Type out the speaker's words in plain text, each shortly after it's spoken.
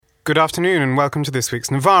Good afternoon and welcome to this week's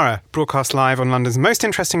Novara, broadcast live on London's most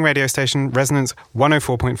interesting radio station, Resonance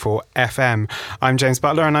 104.4 FM. I'm James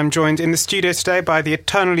Butler and I'm joined in the studio today by the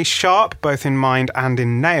eternally sharp, both in mind and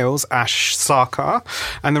in nails, Ash Sarkar,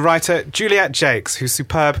 and the writer Juliet Jacques, whose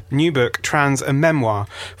superb new book, Trans, a Memoir,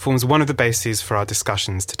 forms one of the bases for our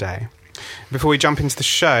discussions today. Before we jump into the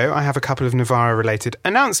show, I have a couple of Novara-related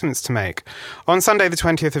announcements to make. On Sunday the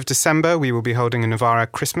 20th of December, we will be holding a Novara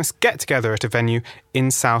Christmas get-together at a venue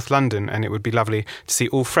in South London, and it would be lovely to see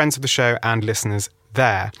all friends of the show and listeners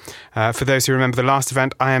there. For those who remember the last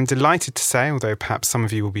event, I am delighted to say, although perhaps some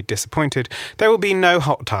of you will be disappointed, there will be no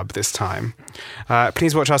hot tub this time.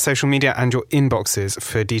 Please watch our social media and your inboxes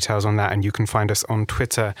for details on that, and you can find us on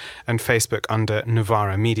Twitter and Facebook under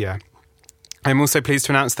Novara Media. I'm also pleased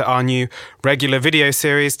to announce that our new regular video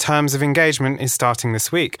series, Terms of Engagement, is starting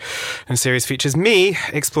this week. And the series features me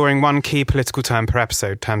exploring one key political term per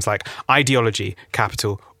episode, terms like ideology,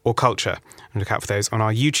 capital, or culture. And look out for those on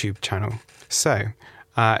our YouTube channel. So,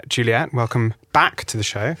 Juliet, welcome back to the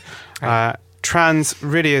show. Trans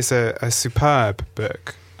really is a superb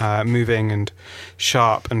book, moving and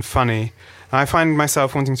sharp and funny. I find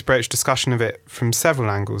myself wanting to broach discussion of it from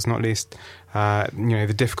several angles, not least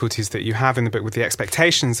the difficulties that you have in the book with the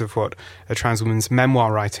expectations of what a trans woman's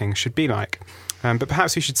memoir writing should be like. But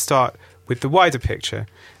perhaps we should start with the wider picture.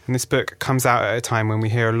 And this book comes out at a time when we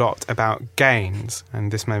hear a lot about gains,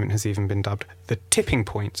 and this moment has even been dubbed the tipping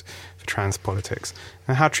point for trans politics.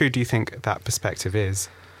 And how true do you think that perspective is?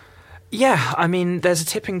 Yeah, I mean, there's a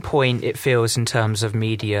tipping point, it feels, in terms of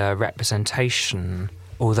media representation.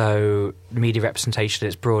 Although media representation in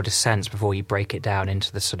its broadest sense, before you break it down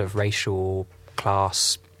into the sort of racial,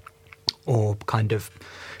 class, or kind of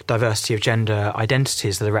diversity of gender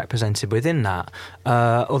identities that are represented within that.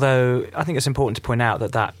 Although I think it's important to point out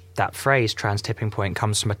that phrase, trans tipping point,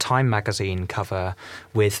 comes from a Time magazine cover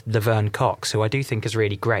with Laverne Cox, who I do think is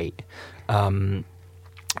really great.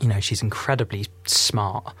 She's incredibly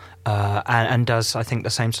smart and does, I think, the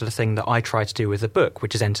same sort of thing that I try to do with the book,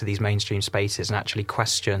 which is enter these mainstream spaces and actually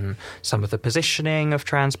question some of the positioning of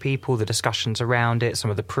trans people, the discussions around it, some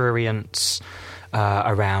of the prurients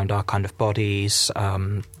around our kind of bodies,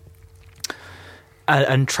 and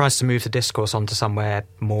tries to move the discourse onto somewhere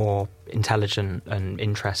more intelligent and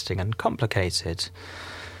interesting and complicated.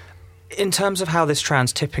 In terms of how this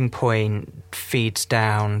trans tipping point feeds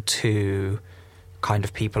down to kind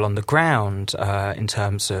of people on the ground, in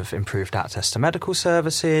terms of improved access to medical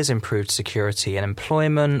services, improved security and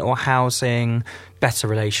employment or housing, better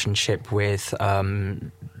relationship with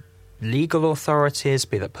legal authorities,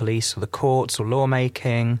 be that police or the courts or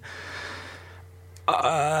lawmaking.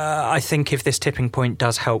 I think if this tipping point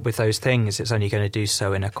does help with those things, it's only going to do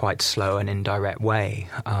so in a quite slow and indirect way.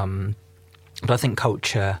 But I think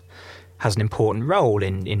culture has an important role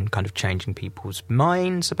in kind of changing people's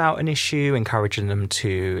minds about an issue, encouraging them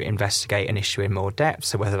to investigate an issue in more depth.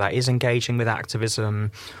 So whether that is engaging with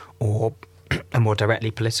activism or a more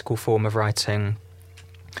directly political form of writing,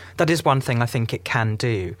 that is one thing I think it can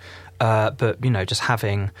do. But, just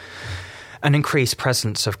having an increased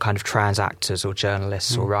presence of kind of trans actors or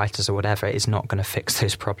journalists or writers or whatever is not going to fix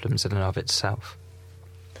those problems in and of itself.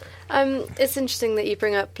 It's interesting that you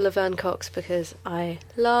bring up Laverne Cox because I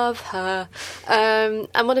love her. And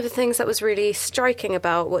one of the things that was really striking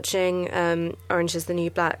about watching Orange is the New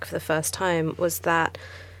Black for the first time was that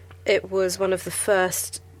it was one of the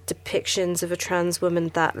first depictions of a trans woman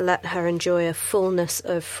that let her enjoy a fullness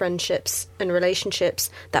of friendships and relationships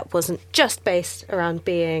that wasn't just based around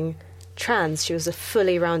being trans. She was a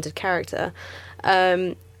fully rounded character.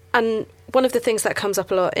 And one of the things that comes up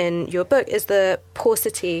a lot in your book is the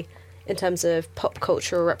paucity in terms of pop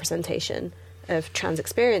cultural representation of trans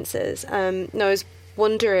experiences. I was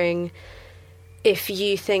wondering if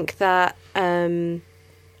you think that the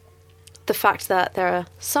fact that there are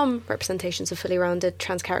some representations of fully rounded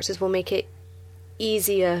trans characters will make it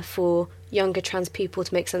easier for younger trans people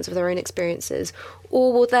to make sense of their own experiences,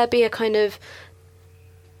 or will there be a kind of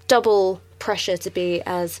double pressure to be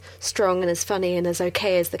as strong and as funny and as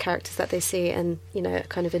okay as the characters that they see, and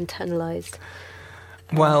kind of internalized?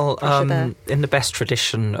 Well, in the best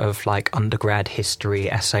tradition of undergrad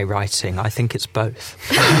history essay writing, I think it's both.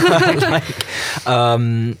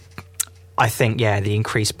 I think, the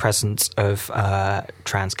increased presence of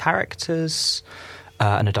trans characters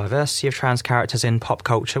and a diversity of trans characters in pop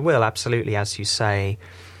culture will absolutely, as you say,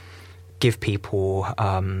 give people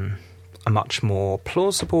a much more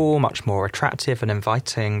plausible, much more attractive and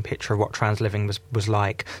inviting picture of what trans living was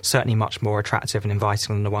like, certainly much more attractive and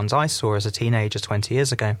inviting than the ones I saw as a teenager 20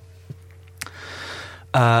 years ago.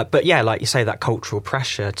 But like you say, that cultural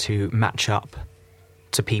pressure to match up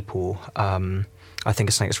to people, I think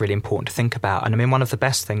is something that's really important to think about. And I mean, one of the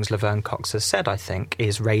best things Laverne Cox has said, I think,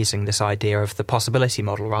 is raising this idea of the possibility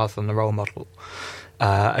model rather than the role model.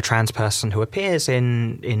 A trans person who appears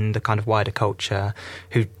in the kind of wider culture,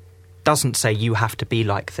 who doesn't say you have to be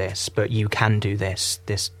like this, but you can do this.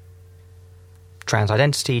 This trans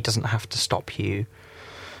identity doesn't have to stop you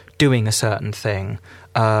doing a certain thing.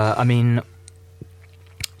 I mean,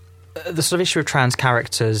 the sort of issue of trans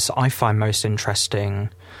characters I find most interesting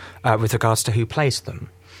with regards to who plays them.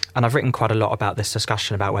 And I've written quite a lot about this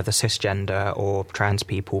discussion about whether cisgender or trans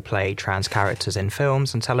people play trans characters in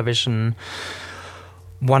films and television.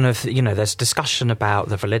 There's discussion about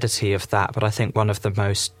the validity of that, but I think one of the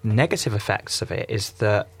most negative effects of it is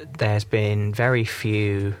that there's been very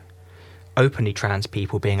few openly trans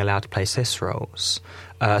people being allowed to play cis roles.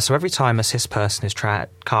 So every time a cis person is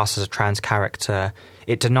cast as a trans character,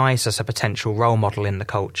 it denies us a potential role model in the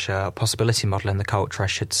culture, a possibility model in the culture, I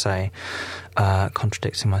should say,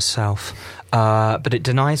 contradicting myself. But it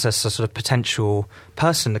denies us a sort of potential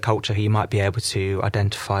person in the culture who you might be able to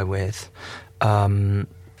identify with.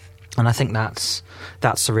 And I think that's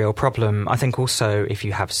a real problem. I think also if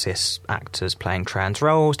you have cis actors playing trans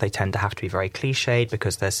roles, they tend to have to be very cliched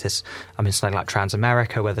because there's this, something like Trans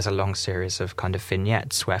America, where there's a long series of kind of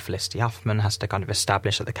vignettes where Felicity Huffman has to kind of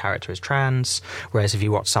establish that the character is trans. Whereas if you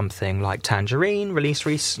watch something like Tangerine, released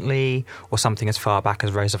recently, or something as far back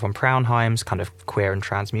as Rosa von Braunheim's kind of queer and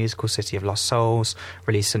trans musical City of Lost Souls,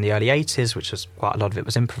 released in the early 80s, which was quite a lot of it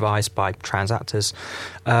was improvised by trans actors,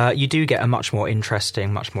 you do get a much more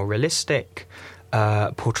interesting, much more realistic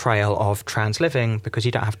portrayal of trans living, because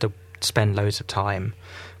you don't have to spend loads of time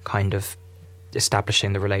kind of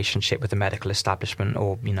establishing the relationship with the medical establishment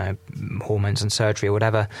or, hormones and surgery or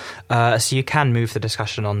whatever. So you can move the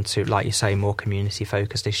discussion on to, like you say, more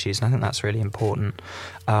community-focused issues, and I think that's really important.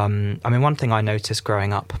 One thing I noticed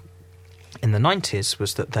growing up in the 90s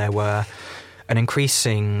was that there were an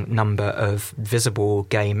increasing number of visible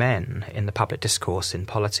gay men in the public discourse, in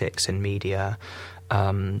politics, in media,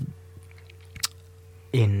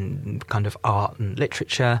 in kind of art and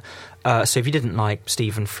literature. So if you didn't like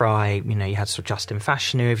Stephen Fry, you had sort of Justin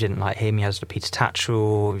Fashanu. If you didn't like him, you had sort of Peter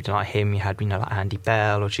Tatchell. If you didn't like him, you had, like Andy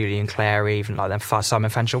Bell or Julian Clary, even like them,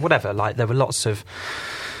 Simon Fanshawe, whatever. Like, there were lots of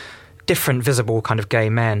different visible kind of gay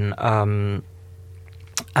men.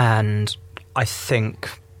 And I think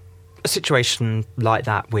a situation like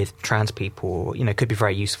that with trans people, could be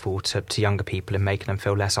very useful to younger people in making them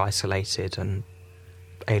feel less isolated and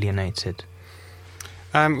alienated.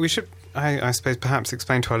 We should, I suppose, perhaps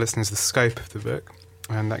explain to our listeners the scope of the book,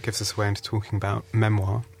 and that gives us a way into talking about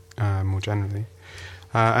memoir more generally.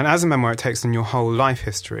 And as a memoir, it takes in your whole life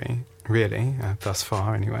history, really, thus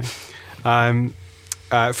far anyway,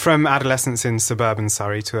 from adolescence in suburban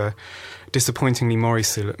Surrey to a disappointingly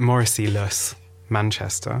Morrissey-less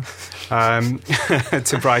Manchester,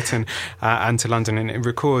 to Brighton and to London, and it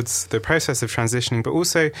records the process of transitioning, but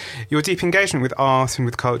also your deep engagement with art and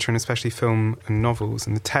with culture, and especially film and novels,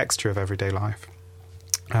 and the texture of everyday life,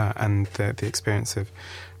 and the experience of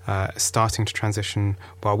starting to transition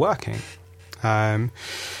while working. And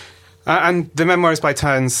the memoir is by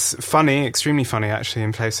turns funny, extremely funny actually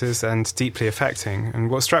in places, and deeply affecting. And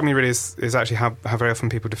what struck me really is actually how very often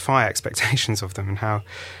people defy expectations of them, and how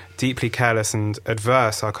deeply careless and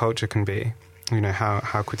adverse our culture can be.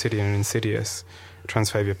 How quotidian and insidious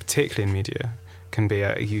transphobia, particularly in media, can be.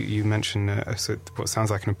 You mentioned what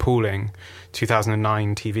sounds like an appalling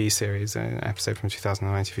 2009 TV series, an episode from a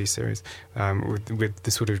 2009 TV series, with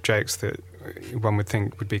the sort of jokes that one would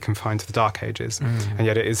think would be confined to the Dark Ages, and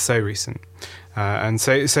yet it is so recent. And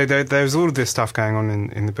so there's all of this stuff going on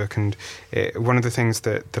in the book, and one of the things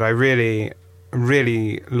that I really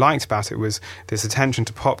liked about it was this attention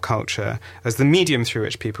to pop culture as the medium through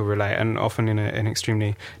which people relate, and often in an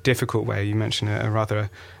extremely difficult way. You mentioned a rather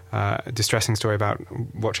distressing story about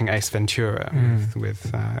watching Ace Ventura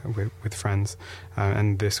with friends,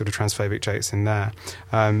 and the sort of transphobic jokes in there.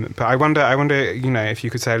 But I wonder, if you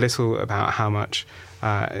could say a little about how much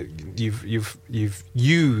you've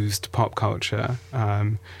used pop culture,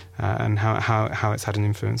 and how it's had an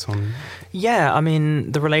influence on. Yeah,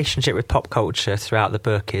 the relationship with pop culture throughout the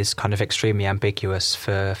book is kind of extremely ambiguous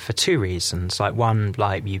for two reasons. Like, one,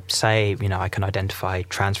 like you say, I can identify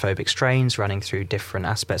transphobic strains running through different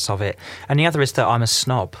aspects of it, and the other is that I'm a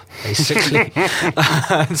snob, basically.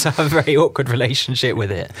 So I have a very awkward relationship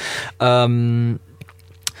with it.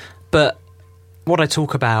 But what I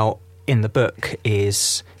talk about in the book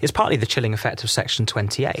is partly the chilling effect of Section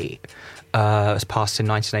 28. It was passed in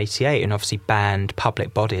 1988 and obviously banned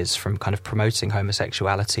public bodies from kind of promoting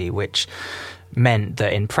homosexuality, which meant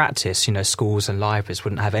that in practice, schools and libraries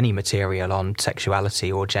wouldn't have any material on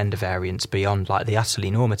sexuality or gender variance beyond like the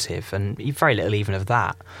utterly normative, and very little even of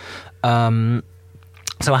that. So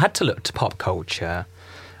I had to look to pop culture.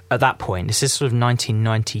 At that point, this is sort of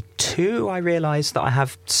 1992, I realised that I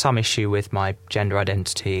have some issue with my gender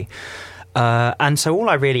identity. And so all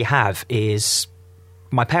I really have is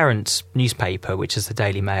my parents' newspaper, which is the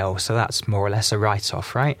Daily Mail, so that's more or less a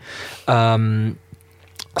write-off, right?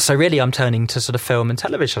 So really I'm turning to sort of film and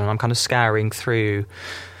television, and I'm kind of scouring through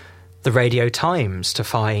the Radio Times to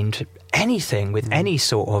find anything with any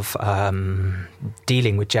sort of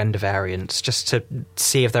dealing with gender variance, just to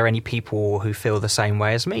see if there are any people who feel the same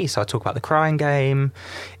way as me. So I talk about The Crying Game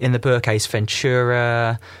in the book, Ace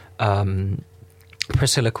Ventura,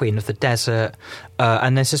 Priscilla, Queen of the Desert,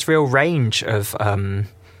 and there's this real range of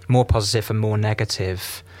more positive and more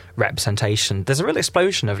negative representation. There's a real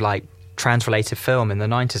explosion of like trans-related film in the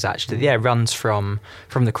 90s, actually. Yeah, it runs from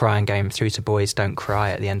The Crying Game through to Boys Don't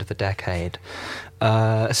Cry at the end of the decade.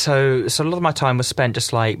 So a lot of my time was spent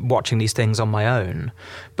just like watching these things on my own.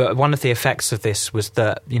 But one of the effects of this was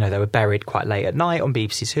that, they were buried quite late at night on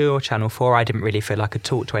BBC Two or Channel 4. I didn't really feel I could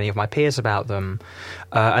talk to any of my peers about them.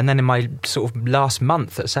 And then in my sort of last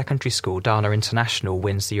month at secondary school, Dana International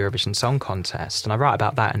wins the Eurovision Song Contest. And I write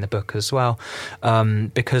about that in the book as well,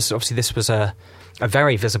 because obviously this was a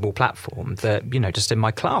very visible platform that, just in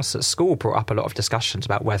my class at school brought up a lot of discussions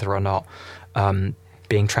about whether or not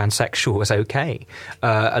being transsexual was okay.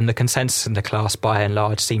 And the consensus in the class, by and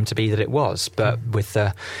large, seemed to be that it was, but with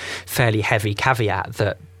the fairly heavy caveat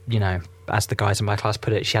that, as the guys in my class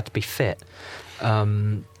put it, she had to be fit.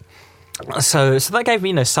 So that gave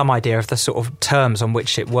me, some idea of the sort of terms on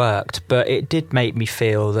which it worked, but it did make me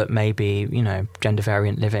feel that maybe, gender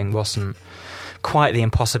variant living wasn't quite the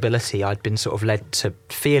impossibility I'd been sort of led to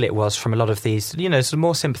feel it was from a lot of these, sort of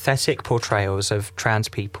more sympathetic portrayals of trans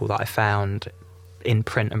people that I found in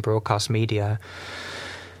print and broadcast media.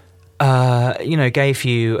 Gave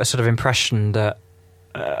you a sort of impression that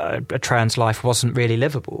a trans life wasn't really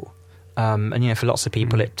livable. And, for lots of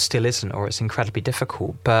people it still isn't, or it's incredibly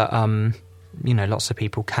difficult. But, lots of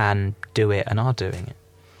people can do it and are doing it.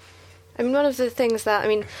 I mean, one of the things that,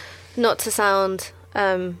 not to sound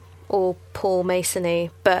all Paul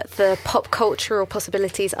Masony, but the pop cultural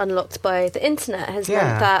possibilities unlocked by the internet has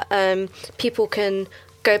meant that people can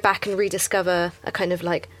go back and rediscover a kind of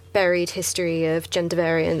like buried history of gender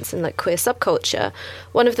variance and like queer subculture.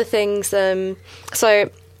 One of the things, so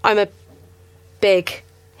I'm a big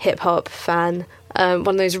hip hop fan, one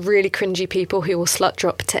of those really cringy people who will slut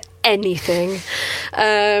drop to anything.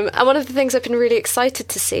 And one of the things I've been really excited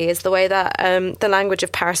to see is the way that the language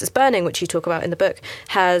of Paris is Burning, which you talk about in the book,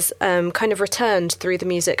 has kind of returned through the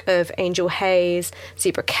music of Angel Hayes,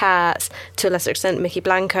 Zebra Cats, to a lesser extent Mickey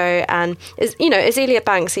Blanco, and Azealia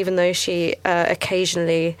Banks, even though she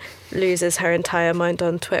occasionally loses her entire mind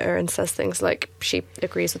on Twitter and says things like she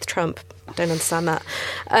agrees with Trump. I don't understand that.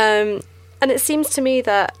 And it seems to me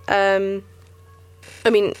that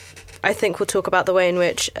I think we'll talk about the way in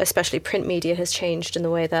which especially print media has changed in the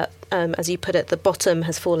way that, as you put it, the bottom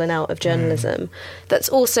has fallen out of journalism. That's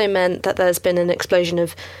also meant that there's been an explosion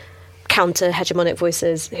of counter-hegemonic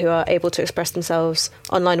voices who are able to express themselves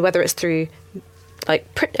online, whether it's through like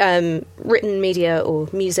written media or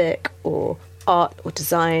music or art or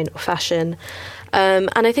design or fashion. And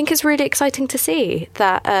I think it's really exciting to see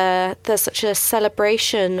that there's such a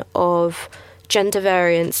celebration of gender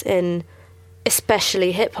variance in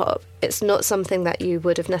especially hip-hop. It's not something that you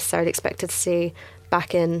would have necessarily expected to see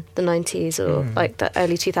back in the 90s or like the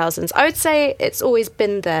early 2000s. I would say it's always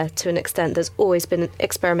been there to an extent. There's always been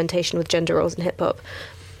experimentation with gender roles in hip-hop,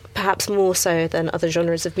 perhaps more so than other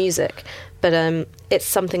genres of music. But it's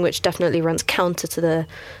something which definitely runs counter to the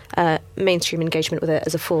mainstream engagement with it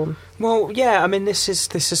as a form. Well, yeah, this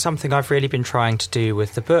is something I've really been trying to do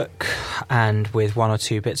with the book and with one or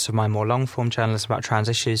two bits of my more long-form journalism about trans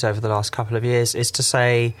issues over the last couple of years, is to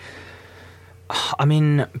say,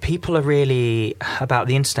 people are really, about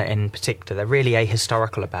the internet in particular, they're really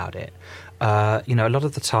ahistorical about it. A lot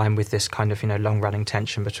of the time with this kind of, long-running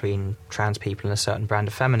tension between trans people and a certain brand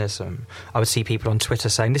of feminism, I would see people on Twitter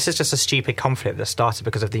saying, this is just a stupid conflict that started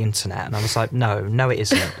because of the internet. And I was like, no, it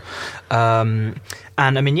isn't.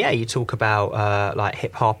 You talk about like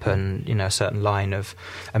hip-hop and, a certain line of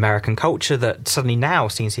American culture that suddenly now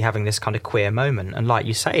seems to be having this kind of queer moment. And like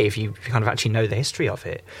you say, if you kind of actually know the history of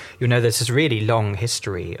it, you'll know there's this really long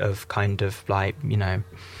history of kind of like,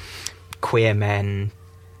 queer men,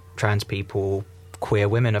 trans people, queer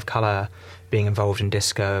women of colour being involved in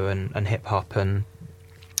disco and hip-hop and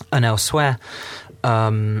elsewhere.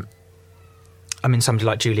 I mean, somebody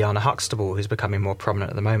like Juliana Huxtable, who's becoming more prominent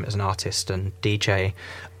at the moment as an artist and DJ,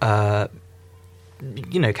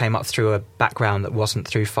 came up through a background that wasn't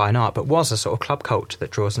through fine art, but was a sort of club culture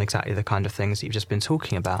that draws on exactly the kind of things that you've just been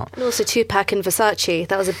talking about. And also Tupac and Versace.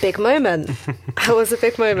 That was a big moment. That was a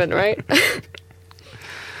big moment, right?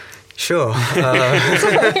 Sure. I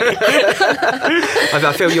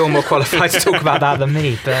feel you're more qualified to talk about that than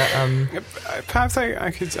me, but perhaps I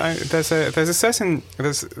could. There's a certain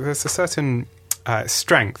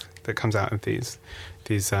strength that comes out of these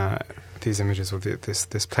images, or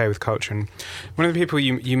this play with culture. And one of the people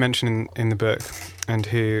you mention in the book, and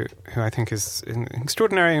who I think is an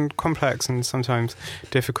extraordinary and complex and sometimes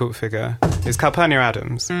difficult figure, is Calpurnia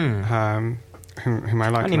Adams, whom I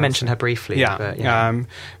like. I only mentioned her briefly. Yeah.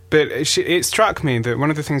 But it struck me that one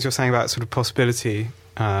of the things you're saying about sort of possibility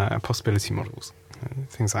models,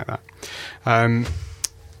 things like that,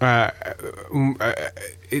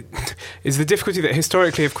 is the difficulty that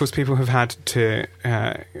historically, of course, people have had to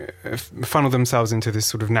funnel themselves into this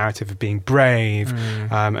sort of narrative of being brave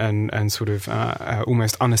and sort of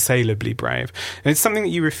almost unassailably brave. And it's something that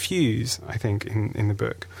you refuse, I think, in the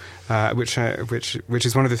book, which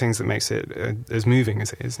is one of the things that makes it as moving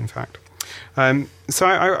as it is, in fact.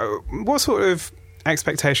 So what sort of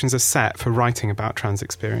expectations are set for writing about trans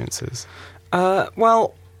experiences?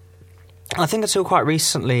 Well, I think until quite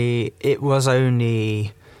recently it was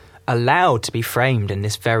only allowed to be framed in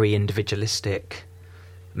this very individualistic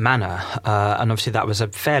manner, and obviously that was a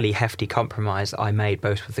fairly hefty compromise that I made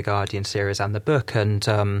both with the Guardian series and the book. And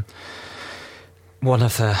one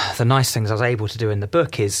of the nice things I was able to do in the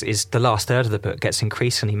book is the last third of the book gets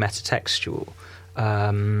increasingly metatextual,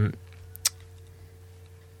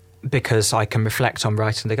 because I can reflect on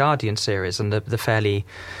writing the Guardian series and the fairly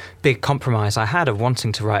big compromise I had of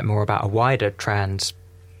wanting to write more about a wider trans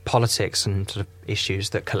politics and sort of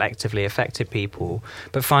issues that collectively affected people,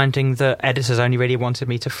 but finding that editors only really wanted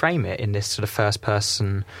me to frame it in this sort of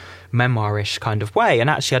first-person memoirish kind of way. And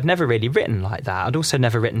actually I'd never really written like that. I'd also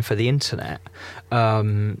never written for the internet.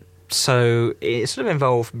 So it sort of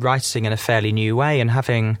involved writing in a fairly new way and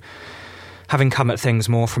having come at things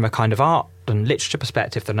more from a kind of art and literature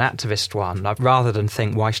perspective than an activist one. Rather than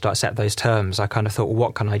think, why should I accept those terms, I kind of thought, well,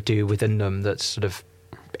 what can I do within them that's sort of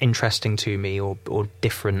interesting to me or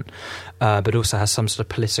different, but also has some sort of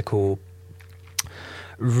political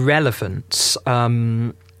relevance.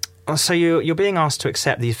 So you're being asked to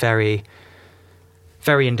accept these very,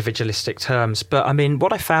 very individualistic terms. But, I mean,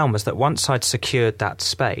 what I found was that once I'd secured that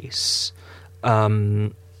space,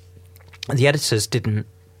 the editors didn't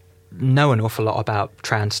know an awful lot about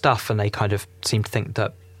trans stuff, and they kind of seemed to think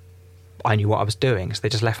that I knew what I was doing, so they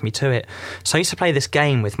just left me to it. So I used to play this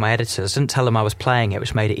game with my editors. Didn't tell them I was playing it,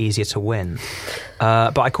 which made it easier to win.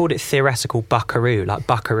 But I called it theoretical buckaroo. Like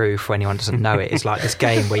buckaroo, for anyone who doesn't know it, is like this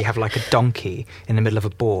game where you have like a donkey in the middle of a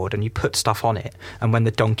board and you put stuff on it, and when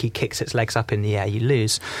the donkey kicks its legs up in the air, you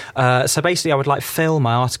lose. So basically I would like fill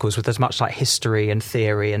my articles with as much like history and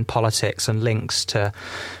theory and politics and links to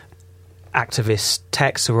activist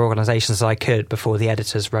texts or organisations as I could before the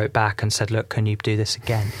editors wrote back and said, look, can you do this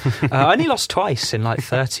again? I only lost twice in like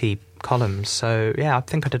 30 columns, so yeah, I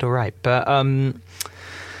think I did all right. But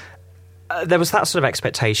there was that sort of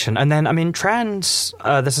expectation. And then, I mean, trans,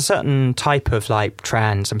 there's a certain type of like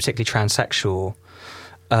trans, and particularly transsexual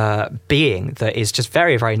being that is just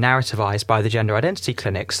very, very narrativized by the gender identity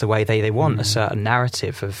clinics, the way they want a certain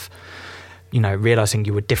narrative of, you know, realising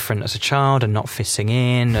you were different as a child and not fitting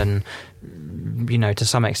in, and, you know, to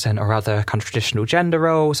some extent or other kind of traditional gender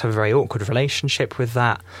roles, have a very awkward relationship with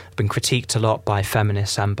that, been critiqued a lot by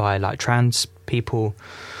feminists and by like trans people.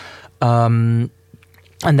 And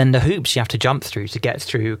then the hoops you have to jump through to get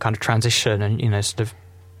through kind of transition and, you know, sort of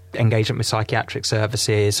engagement with psychiatric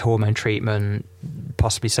services, hormone treatment,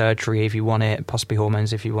 possibly surgery if you want it, possibly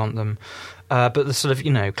hormones if you want them. But the sort of,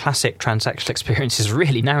 you know, classic transsexual experience is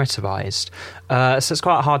really narrativized. So it's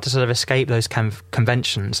quite hard to sort of escape those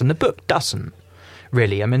conventions. And the book doesn't,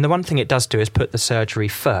 really. I mean, the one thing it does do is put the surgery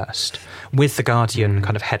first, with the Guardian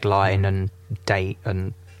kind of headline and date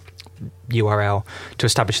and URL, to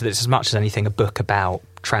establish that it's as much as anything a book about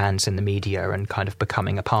trans in the media and kind of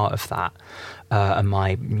becoming a part of that. And my,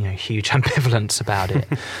 you know, huge ambivalence about it,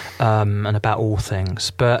 and about all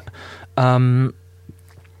things. But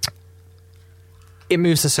it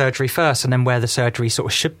moves the surgery first, and then where the surgery sort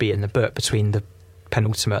of should be in the book, between the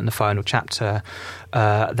penultimate and the final chapter,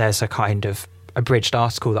 there's a kind of abridged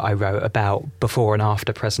article that I wrote about before and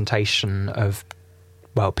after presentation of,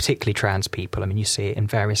 well, particularly trans people. I mean, you see it in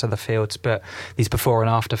various other fields, but these before and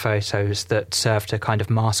after photos that serve to kind of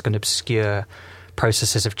mask and obscure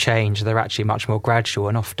processes of change. They're actually much more gradual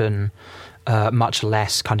and often much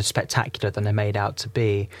less kind of spectacular than they're made out to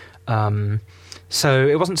be. So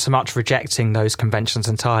it wasn't so much rejecting those conventions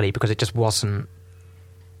entirely because it just wasn't,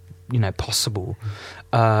 possible,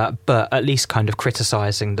 but at least kind of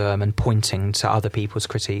criticising them and pointing to other people's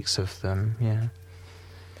critiques of them, yeah.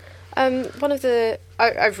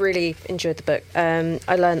 I've really enjoyed the book.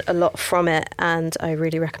 I learned a lot from it, and I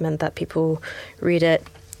really recommend that people read it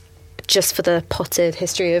just for the potted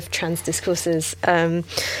history of trans discourses.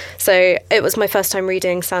 So it was my first time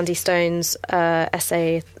reading Sandy Stone's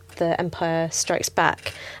essay, The Empire Strikes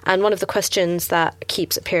Back. And one of the questions that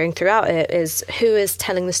keeps appearing throughout it is, who is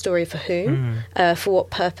telling the story for whom, for what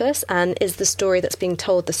purpose, and is the story that's being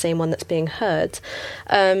told the same one that's being heard?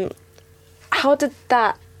 How did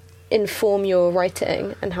that inform your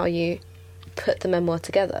writing and how you put the memoir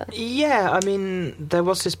together? Yeah, there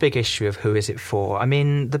was this big issue of who is it for.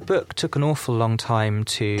 The book took an awful long time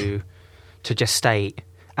to gestate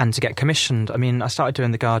and to get commissioned. I started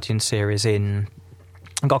doing the Guardian series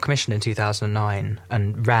I got commissioned in 2009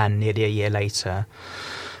 and ran nearly a year later.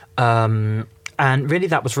 And really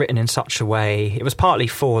that was written in such a way, it was partly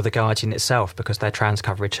for The Guardian itself because their trans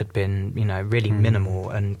coverage had been, really minimal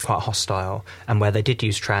and quite hostile. And where they did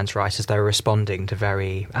use trans writers, they were responding to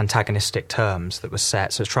very antagonistic terms that were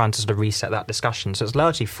set. So it's trying to sort of reset that discussion. So it's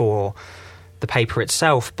largely for the paper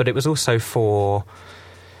itself, but it was also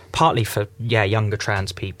partly for younger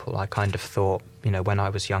trans people. I kind of thought, when I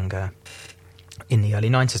was younger, in the early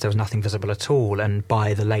 90s, there was nothing visible at all. And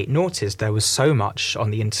by the late noughties, there was so much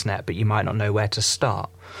on the internet, but you might not know where to start.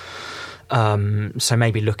 So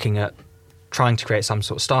maybe looking at trying to create some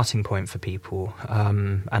sort of starting point for people,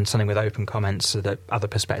 and something with open comments so that other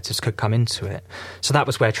perspectives could come into it. So that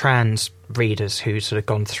was where trans readers who sort of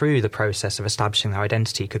gone through the process of establishing their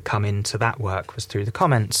identity could come into that work, was through the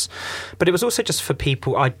comments. But it was also just for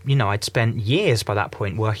people, I'd spent years by that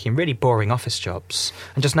point working in really boring office jobs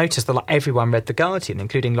and just noticed that everyone read The Guardian,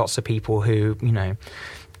 including lots of people who,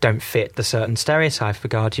 don't fit the certain stereotype of a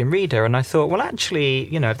Guardian reader. And I thought, well, actually,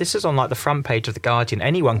 if this is on the front page of The Guardian,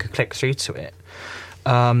 anyone could click through to it.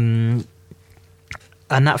 And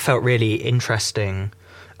that felt really interesting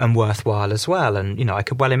and worthwhile as well. And, I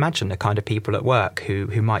could well imagine the kind of people at work who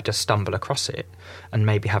might just stumble across it and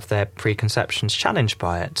maybe have their preconceptions challenged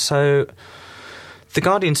by it. So The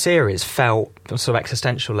Guardian series felt on sort of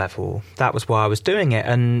existential level. That was why I was doing it.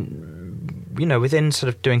 And within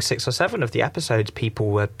sort of doing 6 or 7 of the episodes, people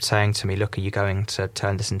were saying to me, look, are you going to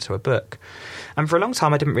turn this into a book? And for a long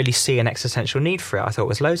time, I didn't really see an existential need for it. I thought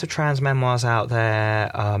there's loads of trans memoirs out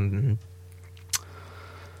there. I've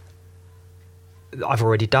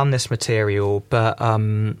already done this material, but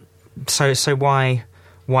so why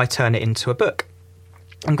turn it into a book?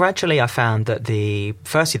 And gradually I found that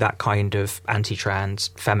firstly that kind of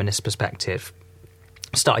anti-trans feminist perspective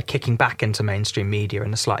started kicking back into mainstream media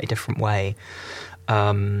in a slightly different way.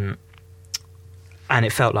 And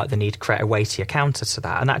it felt like the need to create a weightier counter to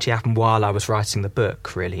that. And that actually happened while I was writing the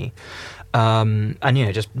book, really. And,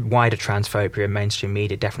 just wider transphobia in mainstream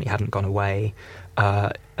media definitely hadn't gone away.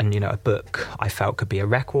 And, a book I felt could be a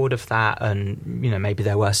record of that. And, maybe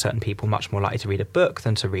there were certain people much more likely to read a book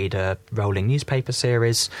than to read a rolling newspaper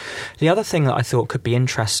series. The other thing that I thought could be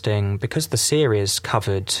interesting, because the series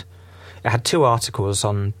it had 2 articles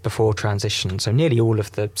on before transition, so nearly all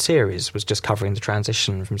of the series was just covering the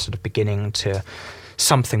transition from sort of beginning to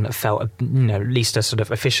something that felt, at least a sort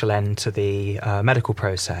of official end to the medical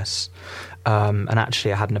process. And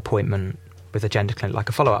actually I had an appointment with a gender clinic, like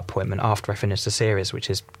a follow-up appointment after I finished the series,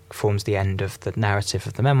 which forms the end of the narrative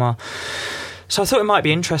of the memoir. So I thought it might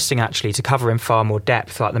be interesting actually to cover in far more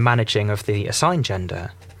depth the managing of the assigned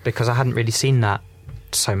gender, because I hadn't really seen that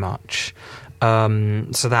so much.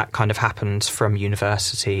 So that kind of happened from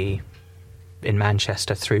university in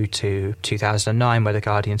Manchester through to 2009, where the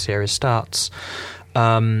Guardian series starts.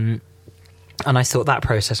 And I thought that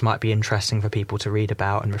process might be interesting for people to read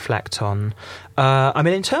about and reflect on.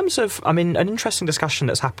 In terms of, an interesting discussion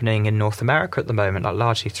that's happening in North America at the moment,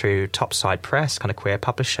 largely through Topside Press, kind of queer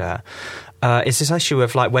publisher, is this issue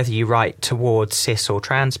of whether you write towards cis or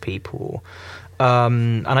trans people.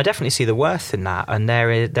 And I definitely see the worth in that. And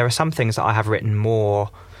there are some things that I have written more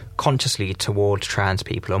consciously towards trans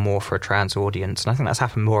people or more for a trans audience. And I think that's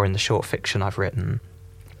happened more in the short fiction I've written.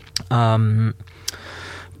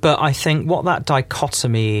 But I think what that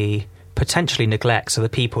dichotomy potentially neglects are the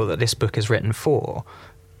people that this book is written for.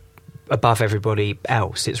 Above everybody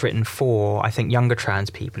else, it's written for, I think, younger trans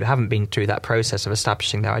people who haven't been through that process of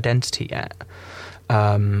establishing their identity yet.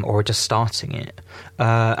 or just starting it,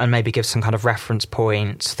 and maybe give some kind of reference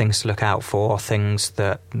points, things to look out for, things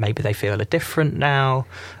that maybe they feel are different now.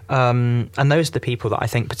 And those are the people that I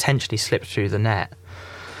think potentially slip through the net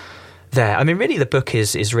there. I mean, really, the book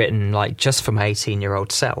is written like just for my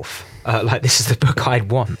 18-year-old self. Like, this is the book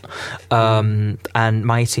I'd want. And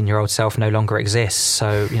my 18-year-old self no longer exists.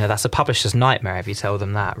 So, you know, that's a publisher's nightmare if you tell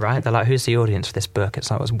them that, right? They're like, who's the audience for this book? It's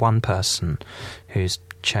like, it was one person who's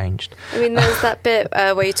changed. I mean, there's that bit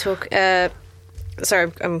where you talk...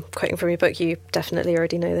 sorry, I'm quoting from your book. You definitely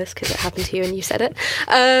already know this because it happened to you and you said it.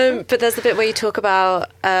 But there's the bit where you talk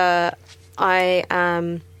about I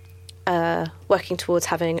am... working towards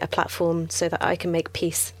having a platform so that I can make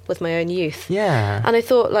peace with my own youth. Yeah. And I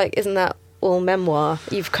thought, like, isn't that all memoir?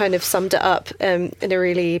 You've kind of summed it up in a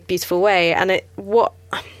really beautiful way. And what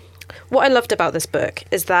I loved about this book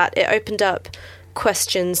is that it opened up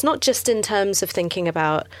questions, not just in terms of thinking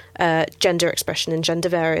about gender expression and gender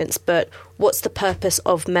variance, but what's the purpose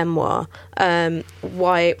of memoir?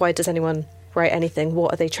 Why does anyone write anything?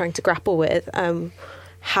 What are they trying to grapple with?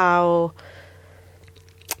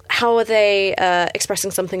 How are they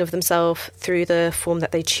expressing something of themselves through the form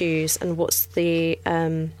that they choose, and what's the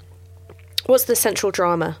central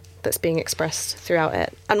drama that's being expressed throughout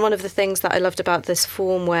it? And one of the things that I loved about this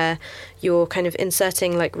form, where you're kind of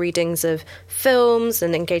inserting like readings of films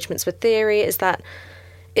and engagements with theory, is that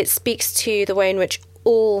it speaks to the way in which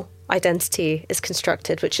all identity is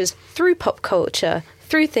constructed, which is through pop culture,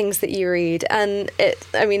 through things that you read. And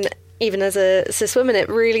even as a cis woman, it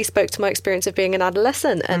really spoke to my experience of being an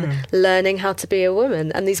adolescent and learning how to be a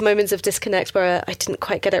woman, and these moments of disconnect where I didn't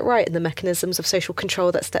quite get it right, and the mechanisms of social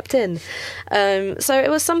control that stepped in. So it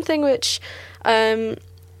was something which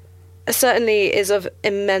certainly is of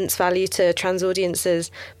immense value to trans audiences,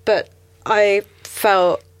 but I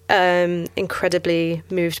felt incredibly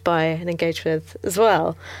moved by and engaged with as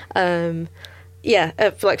well.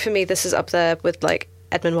 Like for me, this is up there with like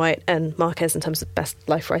Edmund White and Marquez in terms of best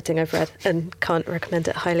life writing I've read, and can't recommend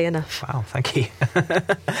it highly enough. Wow, thank you.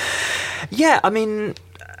 Yeah, I mean,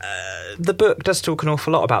 the book does talk an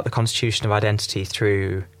awful lot about the constitution of identity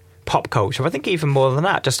through pop culture. I think even more than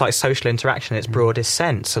that, just like social interaction in its broadest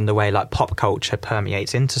sense, and the way like pop culture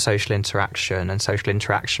permeates into social interaction, and social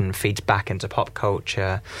interaction feeds back into pop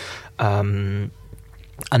culture, and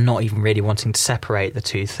not even really wanting to separate the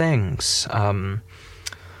two things.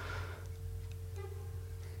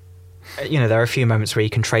 You know, there are a few moments where you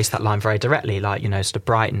can trace that line very directly, like, you know, sort of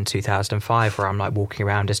Brighton 2005, where I'm like walking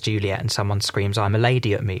around as Juliet and someone screams "I'm a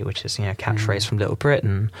lady" at me, which is, you know, a catchphrase from Little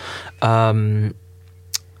Britain,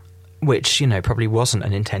 which, you know, probably wasn't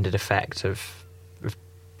an intended effect of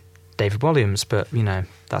David Williams, but, you know,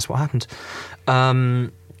 that's what happened. I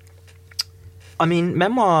mean,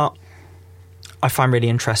 memoir I find really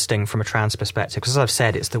interesting from a trans perspective, because, as I've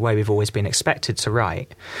said, it's the way we've always been expected to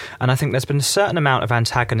write. And I think there's been a certain amount of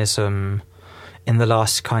antagonism in the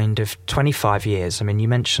last kind of 25 years. I mean, you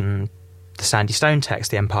mentioned the Sandy Stone text,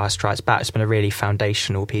 The Empire Strikes Back. It's been a really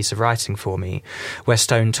foundational piece of writing for me, where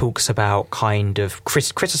Stone talks about kind of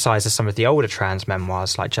criticises some of the older trans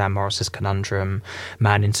memoirs, like Jan Morris's Conundrum,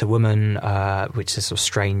 Man into Woman, which is a sort of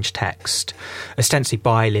strange text, ostensibly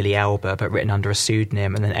by Lily Elber, but written under a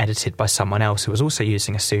pseudonym and then edited by someone else who was also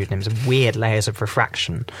using a pseudonym. Some weird layers of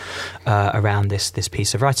refraction around this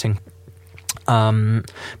piece of writing.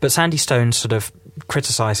 But Sandy Stone sort of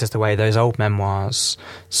criticises the way those old memoirs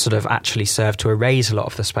sort of actually serve to erase a lot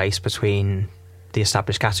of the space between the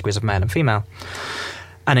established categories of male and female,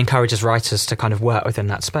 and encourages writers to kind of work within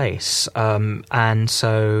that space. And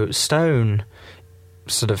so Stone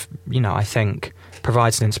sort of, you know, I think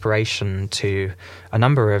provides an inspiration to a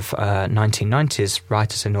number of 1990s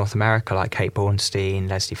writers in North America, like Kate Bornstein,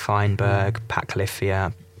 Leslie Feinberg, Pat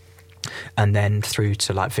Califia, and then through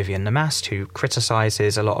to like Vivienne Namaste, who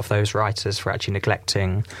criticises a lot of those writers for actually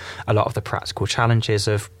neglecting a lot of the practical challenges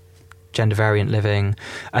of gender variant living,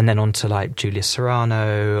 and then on to like Julia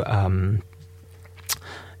Serrano,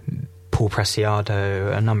 Paul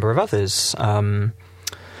Preciado, a number of others.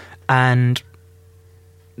 And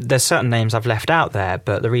there's certain names I've left out there,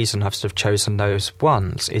 but the reason I've sort of chosen those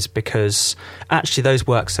ones is because actually those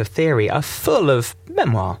works of theory are full of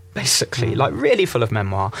memoir, basically, like really full of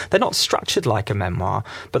memoir. They're not structured like a memoir,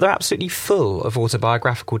 but they're absolutely full of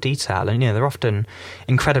autobiographical detail, and, you know, they're often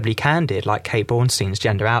incredibly candid, like Kate Bornstein's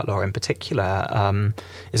Gender Outlaw in particular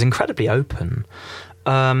is incredibly open.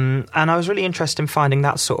 And I was really interested in finding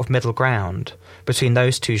that sort of middle ground between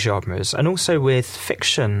those two genres, and also with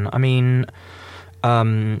fiction. I mean,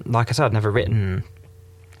 like I said, I'd never written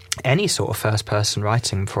any sort of first-person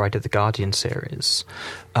writing before I did the Guardian series.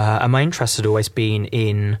 And my interest had always been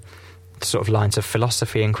in sort of lines of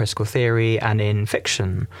philosophy and critical theory and in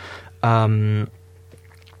fiction.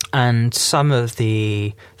 And some of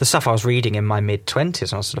the stuff I was reading in my mid-20s,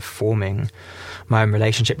 and I was sort of forming my own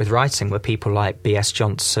relationship with writing, were people like B.S.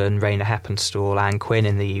 Johnson, Rainer Heppenstall, Anne Quinn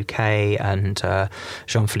in the UK, and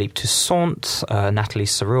Jean-Philippe Toussaint, Nathalie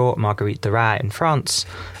Sarraute, Marguerite Duras in France.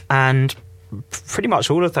 And pretty much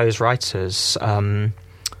all of those writers,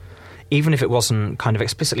 even if it wasn't kind of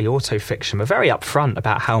explicitly auto-fiction, were very upfront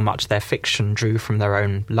about how much their fiction drew from their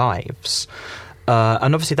own lives.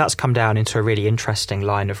 And obviously that's come down into a really interesting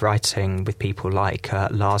line of writing with people like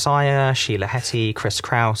Lars Eier, Sheila Heti, Chris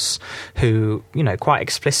Kraus, who, quite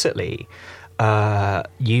explicitly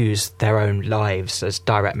use their own lives as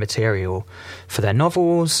direct material for their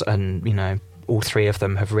novels. And, all three of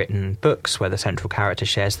them have written books where the central character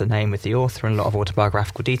shares the name with the author and a lot of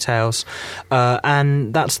autobiographical details.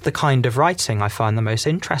 And that's the kind of writing I find the most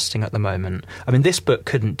interesting at the moment. I mean, this book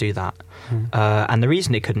couldn't do that. And the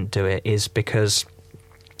reason it couldn't do it is because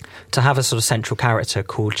to have a sort of central character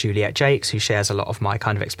called Juliet Jacques, who shares a lot of my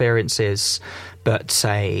kind of experiences, but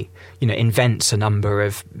say, invents a number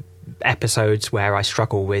of episodes where I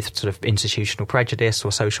struggle with sort of institutional prejudice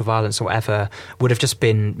or social violence or whatever, would have just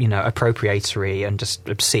been, appropriatory and just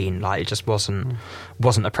obscene. Like, it just wasn't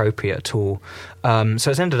appropriate at all. So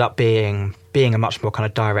it's ended up being a much more kind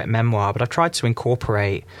of direct memoir, but I've tried to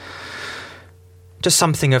incorporate just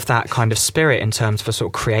something of that kind of spirit in terms of a sort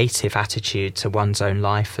of creative attitude to one's own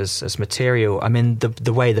life as material. I mean,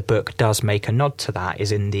 the way the book does make a nod to that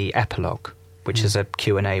is in the epilogue, which is a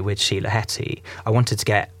Q&A with Sheila Heti.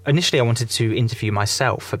 Initially I wanted to interview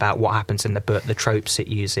myself about what happens in the book, the tropes it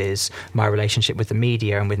uses, my relationship with the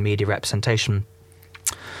media and with media representation.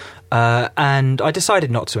 And I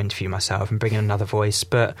decided not to interview myself and bring in another voice,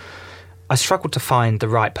 but I struggled to find the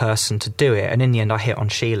right person to do it, and in the end I hit on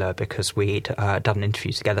Sheila because we'd done an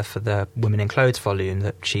interview together for the Women in Clothes volume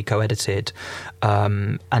that she co-edited,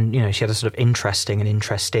 and she had a sort of interesting and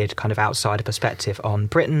interested kind of outsider perspective on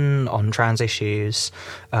Britain, on trans issues,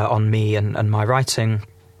 on me and my writing,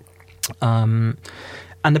 and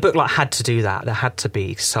the book had to do that. There had to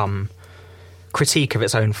be some critique of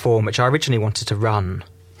its own form, which I originally wanted to run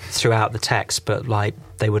throughout the text, but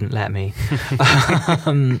they wouldn't let me.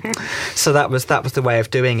 So that was the way of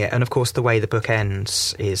doing it. And of course the way the book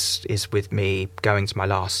ends is with me going to my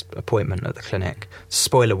last appointment at the clinic.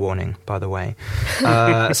 Spoiler warning, by the way.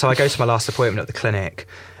 So I go to my last appointment at the clinic,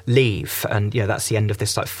 leave, and that's the end of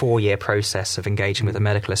this 4-year process of engaging with the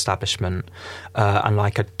medical establishment, and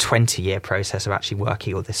a 20-year process of actually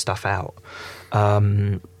working all this stuff out.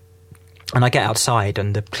 And I get outside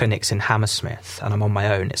and the clinic's in Hammersmith and I'm on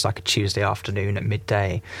my own. It's a Tuesday afternoon at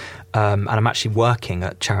midday. And I'm actually working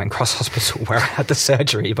at Charing Cross Hospital where I had the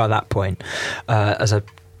surgery by that point, as a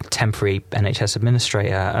temporary NHS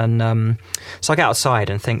administrator. And so I get outside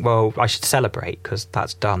and think, well, I should celebrate because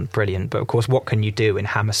that's done. Brilliant. But of course, what can you do in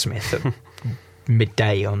Hammersmith at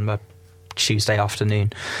midday on a Tuesday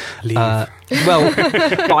afternoon? Leave.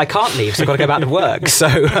 But I can't leave, so I've got to go back to work. So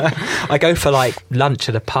I go for lunch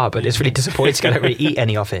at a pub, and it's really disappointing. I don't really eat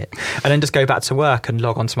any of it, and then just go back to work and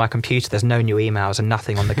log onto my computer. There's no new emails and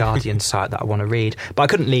nothing on the Guardian site that I want to read, but I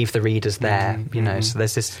couldn't leave the readers there, so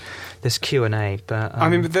there's this Q&A. But I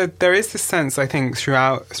mean, there is this sense, I think,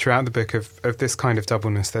 throughout the book of this kind of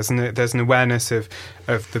doubleness. There's an awareness of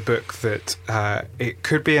the book that it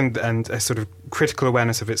could be, and a sort of critical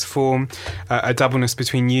awareness of its form, a doubleness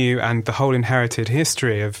between you and the whole inherited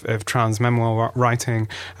history of trans memoir writing,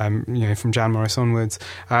 from Jan Morris onwards.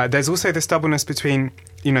 There's also this doubleness between,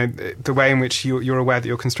 the way in which you're aware that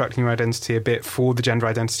you're constructing your identity a bit for the gender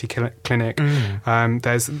identity clinic.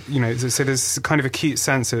 There's kind of acute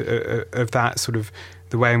sense of that sort of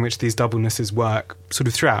the way in which these doublenesses work sort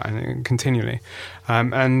of throughout and continually.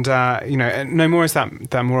 No more is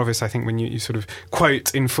that more obvious, I think, when you sort of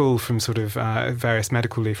quote in full from sort of various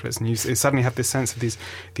medical leaflets, and you suddenly have this sense of these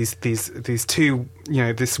two,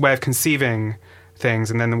 this way of conceiving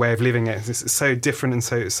things and then the way of living it is so different and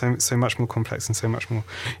so much more complex and so much more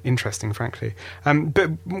interesting, frankly.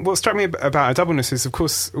 But what struck me about a doubleness is, of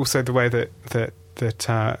course, also the way that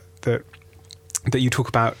you talk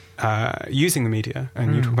about using the media,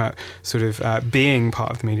 and you talk about sort of being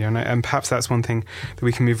part of the media, and perhaps that's one thing that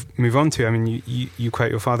we can move on to. I mean, you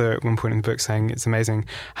quote your father at one point in the book saying it's amazing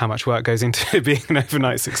how much work goes into being an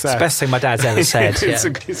overnight success. It's the best thing my dad's ever said.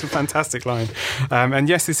 It's a fantastic line. And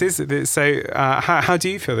yes, this is. So how do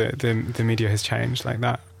you feel that the media has changed like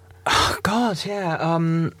that? Oh, God, yeah. I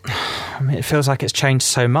mean, it feels like it's changed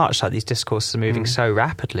so much. These discourses are moving so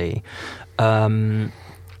rapidly.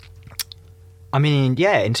 I mean,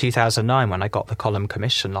 yeah, in 2009 when I got the column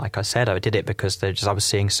commission, like I said, I did it because I was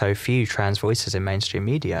seeing so few trans voices in mainstream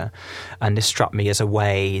media, and this struck me as a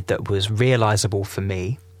way that was realisable for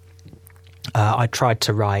me. I tried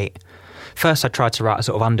to write a sort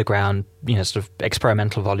of underground, sort of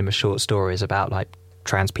experimental volume of short stories about like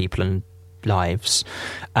trans people and lives,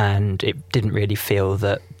 and it didn't really feel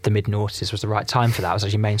that the mid-noughties was the right time for that. It was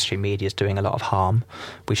actually mainstream media is doing a lot of harm.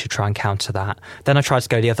 We should try and counter that. Then I tried to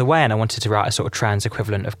go the other way, and I wanted to write a sort of trans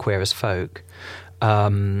equivalent of Queer as Folk,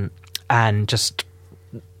 and just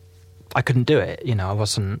I couldn't do it. I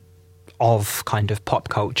wasn't of kind of pop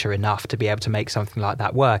culture enough to be able to make something like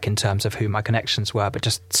that work in terms of who my connections were, but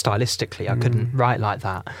just stylistically I couldn't write like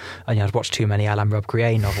that. And I'd watched too many Alain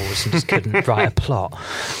Robbe-Grillet novels and just couldn't write a plot.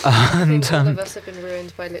 I think all of us have been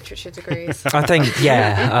ruined by literature degrees. I think,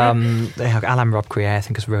 yeah, Alain Robbe-Grillet I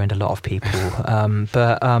think has ruined a lot of people.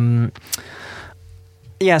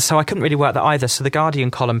 Yeah, so I couldn't really work that either. So the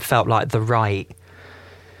Guardian column felt like the right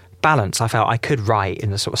balance. I felt I could write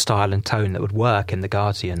in the sort of style and tone that would work in The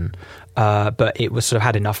Guardian, but it was sort of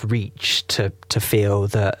had enough reach to feel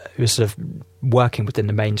that it was sort of working within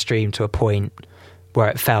the mainstream to a point where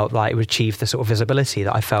it felt like it would achieve the sort of visibility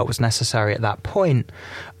that I felt was necessary at that point.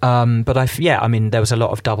 But there was a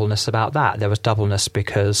lot of doubleness about that. There was doubleness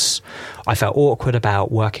because I felt awkward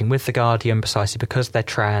about working with The Guardian precisely because their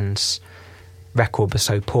trans record was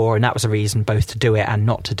so poor, and that was a reason both to do it and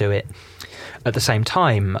not to do it at the same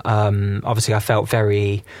time. Obviously I felt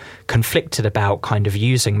very conflicted about kind of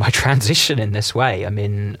using my transition in this way. I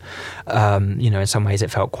mean, in some ways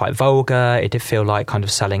it felt quite vulgar. It did feel like kind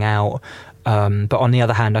of selling out. But on the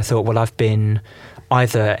other hand, I thought, well, I've been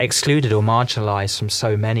either excluded or marginalised from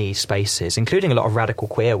so many spaces, including a lot of radical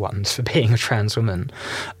queer ones, for being a trans woman.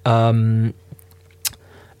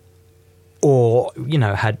 Or,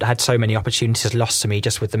 had so many opportunities lost to me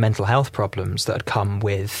just with the mental health problems that had come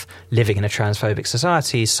with living in a transphobic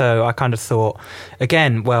society. So I kind of thought,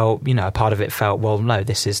 again, well, a part of it felt, well, no,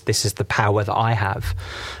 this is the power that I have.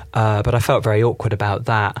 But I felt very awkward about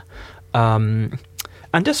that. And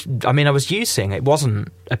just, I was using, it wasn't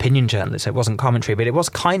opinion journalism, it wasn't commentary, but it was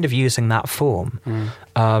kind of using that form,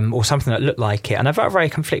 or something that looked like it. And I felt very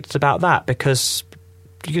conflicted about that because,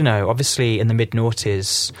 obviously in the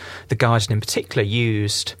mid-noughties, The Guardian in particular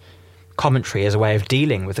used commentary as a way of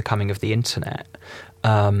dealing with the coming of the internet.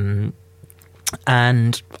 And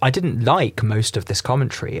I didn't like most of this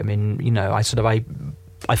commentary.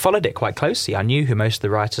 I followed it quite closely. I knew who most of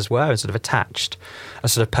the writers were and sort of attached a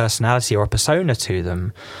sort of personality or a persona to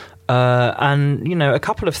them. A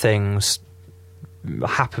couple of things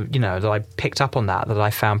happened, that I picked up on that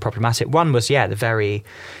I found problematic. One was, the very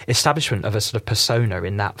establishment of a sort of persona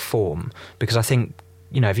in that form, because I think,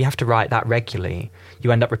 if you have to write that regularly,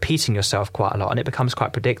 you end up repeating yourself quite a lot and it becomes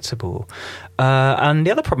quite predictable. And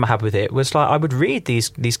the other problem I had with it was, like, I would read these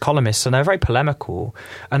columnists and they're very polemical,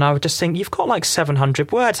 and I would just think, you've got like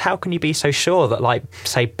 700 words, how can you be so sure that, like,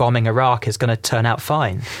 say bombing Iraq is going to turn out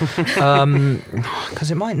fine?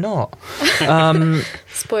 Because it might not.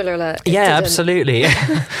 Spoiler alert. Yeah, absolutely.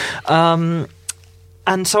 And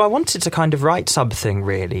so I wanted to kind of write something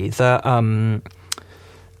really that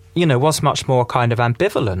was much more kind of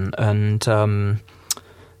ambivalent and,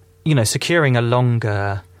 securing a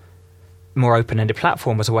longer, more open-ended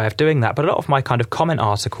platform was a way of doing that. But a lot of my kind of comment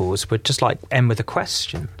articles would just like end with a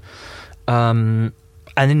question. And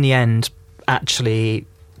in the end, actually,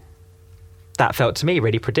 that felt to me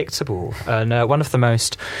really predictable. And one of the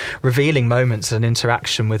most revealing moments in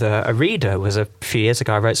interaction with a reader was a few years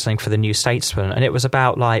ago. I wrote something for the New Statesman, and it was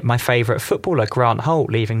about like my favourite footballer, Grant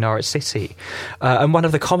Holt, leaving Norwich City. And one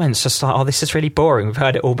of the comments just like, oh, this is really boring, we've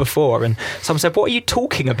heard it all before. And someone said, what are you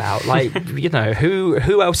talking about? Like,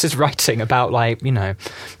 who else is writing about, like,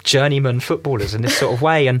 journeyman footballers in this sort of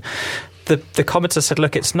way? And the commenter said,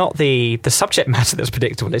 look, it's not the subject matter that's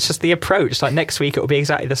predictable, it's just the approach. Like, next week it will be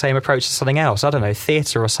exactly the same approach to something else, I don't know,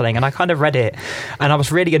 theatre or something. And I kind of read it and I was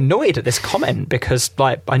really annoyed at this comment because,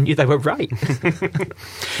 like, I knew they were right.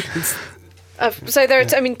 So there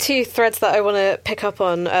are, two threads that I want to pick up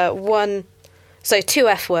on. Two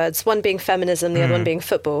F words, one being feminism, the other one being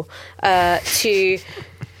football. To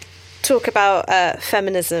talk about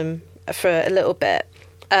feminism for a little bit.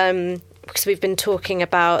 Because we've been talking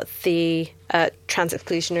about the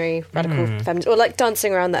trans-exclusionary radical feminism, or like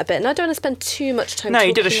dancing around that a bit, and I don't want to spend too much time talking about it. No,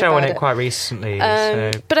 you did a show on it quite recently.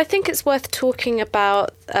 But I think it's worth talking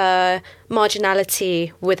about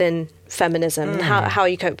marginality within feminism, and how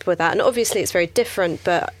you cope with that. And obviously it's very different,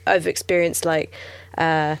 but I've experienced the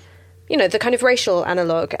kind of racial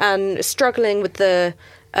analogue and struggling with the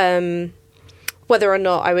whether or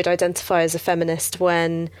not I would identify as a feminist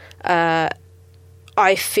when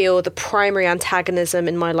I feel the primary antagonism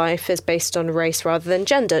in my life is based on race rather than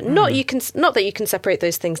gender. Not that you can separate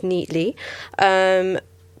those things neatly. And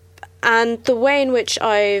the way in which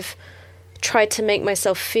I've tried to make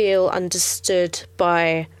myself feel understood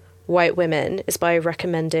by white women is by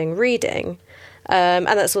recommending reading. And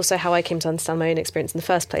that's also how I came to understand my own experience in the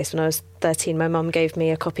first place. When I was 13, my mum gave me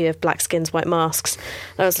a copy of Black Skins, White Masks.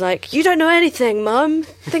 And I was like, you don't know anything, Mum.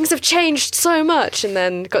 Things have changed so much. And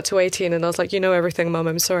then got to 18 and I was like, you know everything, Mum.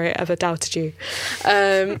 I'm sorry I ever doubted you.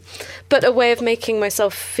 But a way of making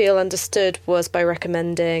myself feel understood was by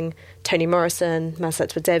recommending Toni Morrison, Mahsa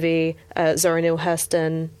Devi, Zora Neale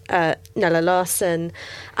Hurston, Nella Larsen.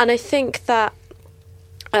 And I think that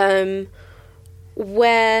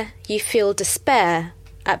where you feel despair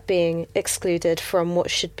at being excluded from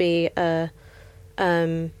what should be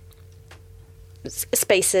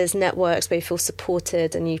spaces, networks where you feel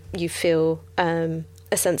supported and you feel a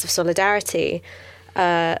sense of solidarity,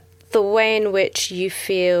 the way in which you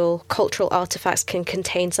feel cultural artifacts can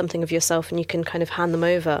contain something of yourself and you can kind of hand them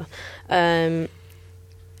over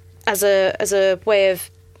as a way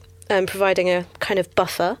of providing a kind of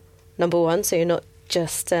buffer, number one, so you're not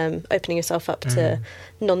just opening yourself up to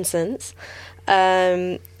nonsense.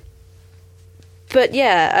 But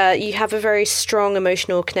yeah, you have a very strong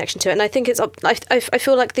emotional connection to it. And I think I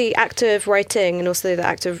feel like the act of writing and also the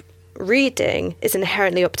act of reading is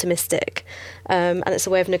inherently optimistic. And it's a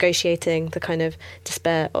way of negotiating the kind of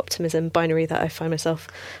despair, optimism binary that I find myself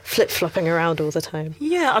flip-flopping around all the time.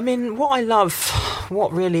 Yeah, I mean,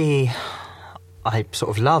 what really I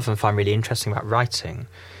sort of love and find really interesting about writing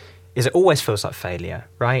is it always feels like failure,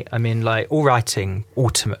 right? I mean, like, all writing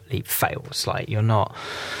ultimately fails. Like, you're not...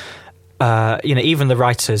 even the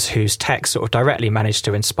writers whose texts sort of directly managed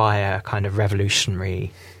to inspire kind of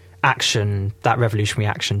revolutionary action, that revolutionary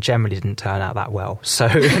action generally didn't turn out that well. So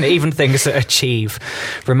even things that achieve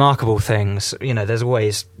remarkable things, there's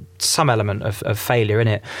always some element of failure in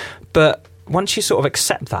it. But once you sort of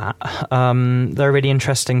accept that, there are really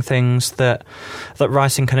interesting things that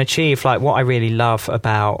writing can achieve. Like, what I really love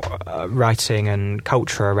about writing and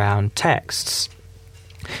culture around texts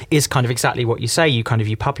is kind of exactly what you say. You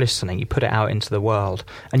publish something, you put it out into the world,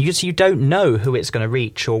 and you don't know who it's going to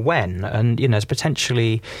reach or when. And there's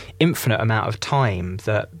potentially infinite amount of time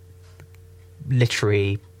that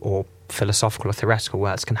literary or philosophical or theoretical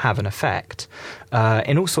works can have an effect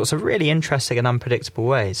in all sorts of really interesting and unpredictable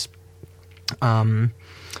ways.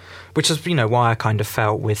 Which is, why I kind of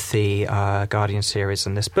felt with the Guardian series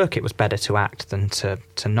and this book, it was better to act than to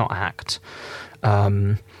not act.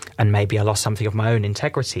 And maybe I lost something of my own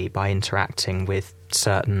integrity by interacting with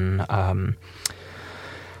certain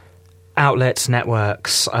outlets,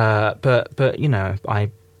 networks. But I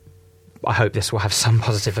hope this will have some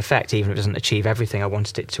positive effect, even if it doesn't achieve everything I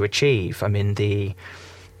wanted it to achieve. I mean, the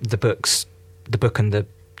book and the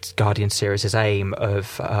Guardian series' aim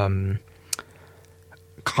of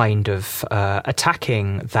kind of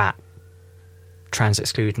attacking that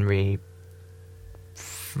trans-exclusionary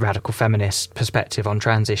radical feminist perspective on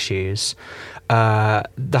trans issues,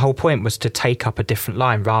 the whole point was to take up a different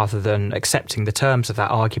line rather than accepting the terms of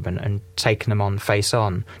that argument and taking them on face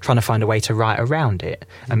on, trying to find a way to write around it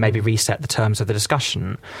and maybe reset the terms of the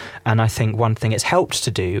discussion. And I think one thing it's helped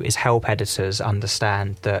to do is help editors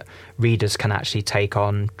understand that readers can actually take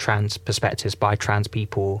on trans perspectives by trans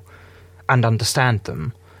people and understand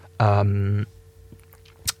them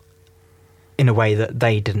in a way that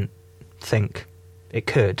they didn't think it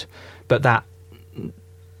could. But that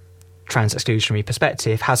trans-exclusionary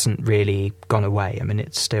perspective hasn't really gone away. I mean,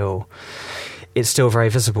 it's still very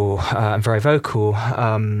visible and very vocal.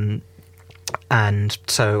 And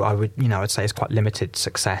so I'd say it's quite limited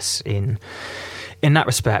success in that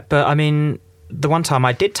respect. But I mean, the one time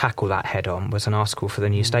I did tackle that head on was an article for the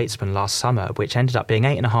New Statesman last summer, which ended up being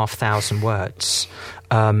 8,500 words.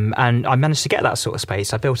 And I managed to get that sort of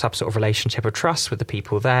space. I built up sort of relationship of trust with the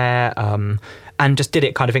people there, and just did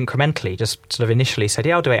it kind of incrementally. Just sort of initially said,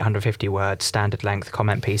 yeah, I'll do 850 words, standard length,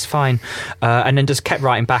 comment piece, fine. And then just kept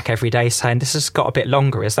writing back every day saying, this has got a bit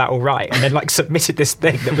longer, is that all right? And then submitted this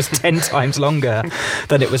thing that was 10 times longer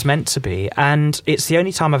than it was meant to be. And it's the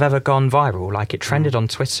only time I've ever gone viral. Like, it trended on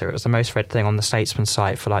Twitter. It was the most read thing on the Statesman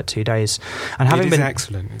site for 2 days. And having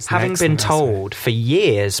been told for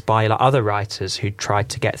years by other writers who tried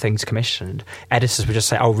to get things commissioned, editors would just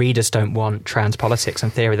say, oh, readers don't want trans politics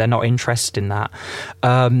and theory, they're not interested in that.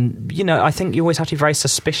 I think you always have to be very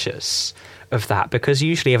suspicious of that, because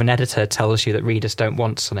usually if an editor tells you that readers don't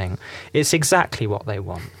want something, it's exactly what they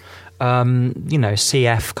want.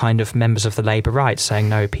 CF kind of members of the Labour right saying,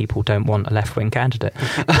 no, people don't want a left-wing candidate.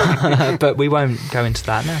 But we won't go into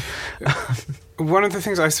that now. one of the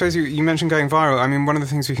things, I suppose you mentioned going viral. I mean, one of the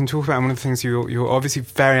things we can talk about, and one of the things you're obviously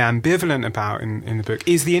very ambivalent about in the book,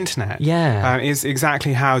 is the internet. Yeah. Is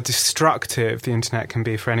exactly how destructive the internet can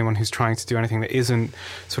be for anyone who's trying to do anything that isn't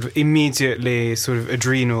sort of immediately sort of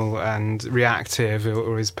adrenal and reactive,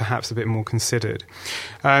 or is perhaps a bit more considered.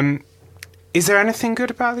 Is there anything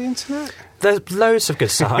good about the internet? There's loads of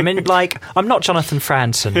good stuff. I mean, like, I'm not Jonathan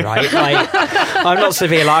Franzen, right? Like, I'm not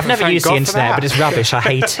severe. Like, I've never used the internet, but it's rubbish. I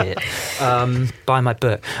hate it. Buy my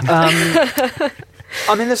book.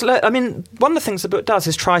 I mean, one of the things the book does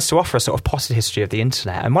is tries to offer a sort of potted history of the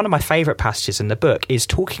internet. And one of my favourite passages in the book is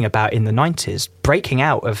talking about, in the 90s, breaking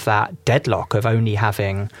out of that deadlock of only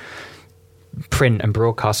having print and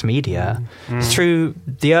broadcast media through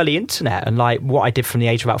the early internet. And like what I did from the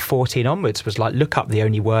age of about 14 onwards was like look up the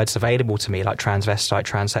only words available to me, like transvestite,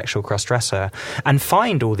 transsexual, crossdresser, and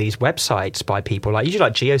find all these websites by people like usually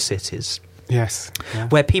like GeoCities. Yes. Yeah.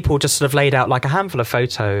 Where people just sort of laid out like a handful of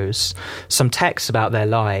photos, some text about their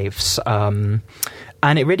lives, and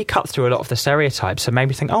it really cut through a lot of the stereotypes and made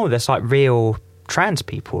me think, oh, there's like real trans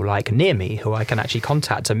people like near me who I can actually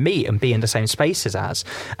contact and meet and be in the same spaces as,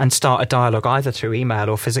 and start a dialogue either through email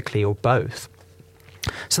or physically or both.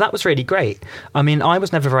 So that was really great. I mean, I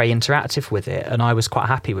was never very interactive with it, and I was quite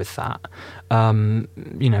happy with that.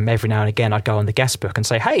 You know, every now and again I'd go on the guest book and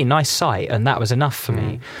say, hey, nice site, and that was enough for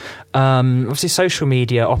me. Obviously social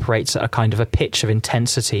media operates at a kind of a pitch of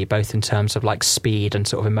intensity, both in terms of like speed and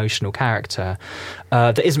sort of emotional character,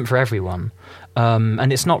 that isn't for everyone.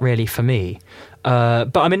 And it's not really for me.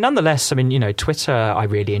 But I mean, nonetheless, I mean, you know, Twitter I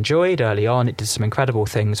really enjoyed early on. It did some incredible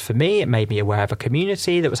things for me. It made me aware of a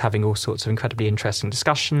community that was having all sorts of incredibly interesting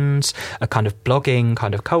discussions, a kind of blogging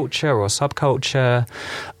kind of culture or subculture,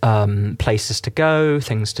 places to go,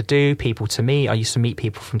 things to do, people to meet. I used to meet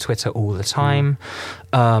people from Twitter all the time.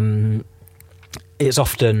 It's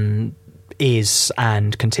often is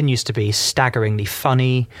and continues to be staggeringly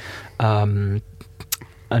funny.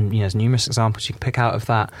 And, you know, there's numerous examples you can pick out of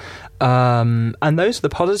that. And those are the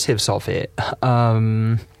positives of it. I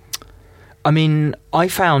mean, I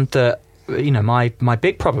found that, you know, my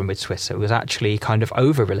big problem with Twitter was actually kind of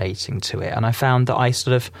over-relating to it. And I found that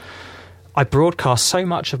I broadcast so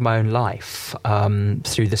much of my own life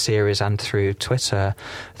through the series and through Twitter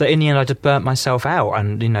that in the end I just burnt myself out.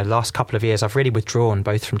 And, you know, the last couple of years I've really withdrawn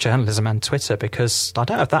both from journalism and Twitter because I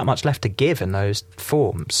don't have that much left to give in those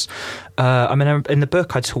forms. I mean, in the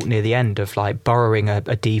book I talk near the end of like borrowing a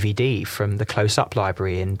DVD from the Close Up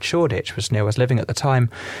library in Shoreditch, which was near where I was living at the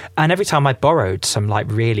time. And every time I borrowed some like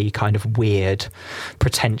really kind of weird,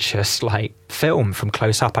 pretentious like film from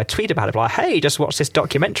Close Up, I tweet about it like, hey, just watch this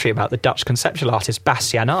documentary about the Dutch conceptual artist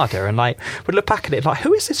Bastiaan Ader, and like would look back at it like,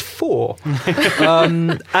 who is this for?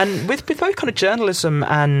 And with both kind of journalism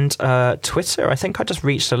and Twitter, I think I just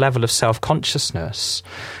reached a level of self-consciousness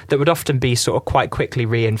that would often be sort of quite quickly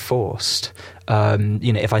reinforced. You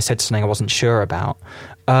know, if I said something I wasn't sure about,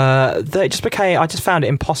 that it just became, I just found it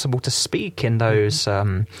impossible to speak in those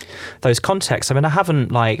contexts. I mean, I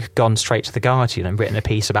haven't like gone straight to the Guardian and written a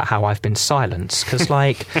piece about how I've been silenced, because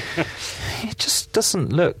like it just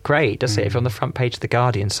doesn't look great, does it? If you're on the front page of the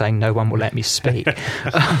Guardian saying no one will let me speak.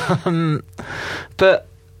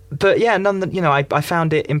 But yeah, you know, I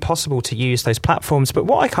found it impossible to use those platforms. But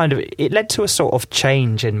it led to a sort of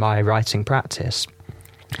change in my writing practice.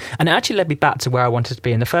 And it actually led me back to where I wanted to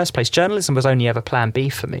be in the first place. Journalism was only ever plan B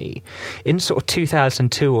for me. In sort of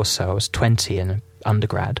 2002 or so, I was 20 in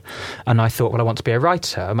undergrad, and I thought, well, I want to be a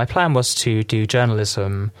writer. My plan was to do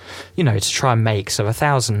journalism, you know, to try and make sort of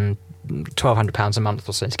 £1,200 a month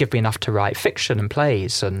or so, to give me enough to write fiction and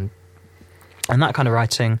plays and that kind of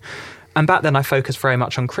writing. And back then I focused very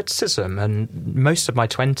much on criticism, and most of my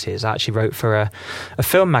 20s I actually wrote for a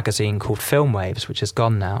film magazine called Film Waves, which is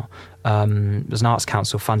gone now. It was an Arts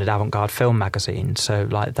Council funded avant-garde film magazine, so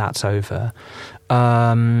like that's over.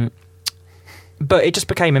 But it just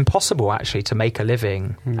became impossible actually to make a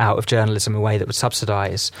living out of journalism in a way that would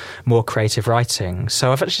subsidise more creative writing.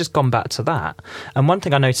 So I've actually just gone back to that. And one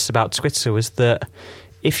thing I noticed about Twitter was that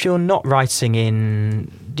if you're not writing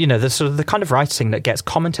in, you know, the kind of writing that gets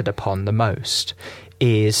commented upon the most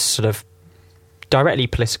is sort of directly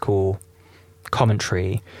political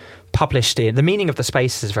commentary published in, the meaning of the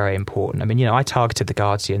space is very important. I mean, you know, I targeted the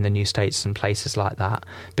Guardian, the New States and places like that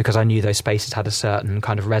because I knew those spaces had a certain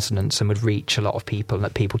kind of resonance and would reach a lot of people, and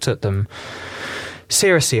that people took them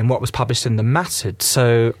seriously and what was published in them mattered.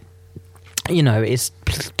 So, you know, it's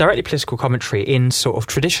directly political commentary in sort of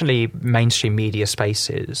traditionally mainstream media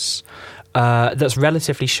spaces that's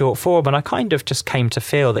relatively short form. And I kind of just came to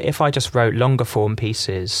feel that if I just wrote longer form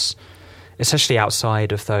pieces, especially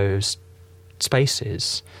outside of those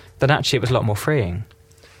spaces, then actually it was a lot more freeing.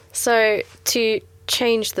 So to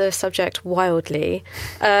change the subject wildly,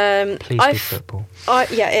 please do football.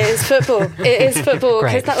 Yeah, it is football. It is football,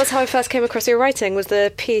 because Great. that was how I first came across your writing, was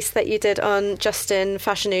the piece that you did on Justin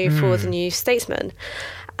Fashanu for the New Statesman.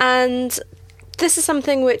 And this is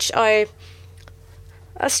something which I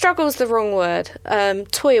struggle's the wrong word,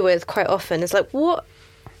 toy with quite often. Is like, what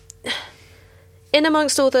in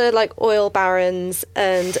amongst all the like oil barons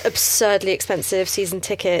and absurdly expensive season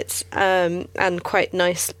tickets and quite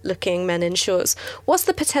nice looking men in shorts, what's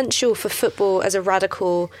the potential for football as a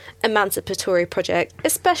radical emancipatory project,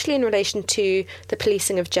 especially in relation to the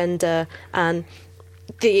policing of gender and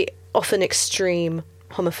the often extreme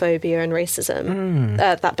homophobia and racism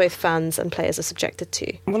that both fans and players are subjected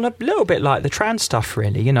to? Well, a little bit like the trans stuff,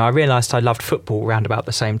 really. You know, I realised I loved football around about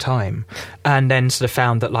the same time, and then sort of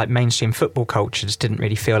found that like mainstream football culture just didn't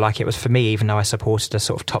really feel like it was for me, even though I supported a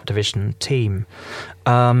sort of top division team.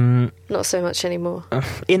 Not so much anymore.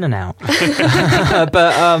 In and out.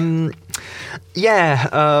 But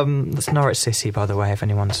that's Norwich City, by the way, if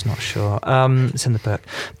anyone's not sure. It's in the book.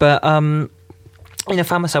 But you know, I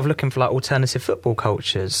found myself looking for like alternative football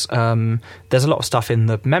cultures. There's a lot of stuff in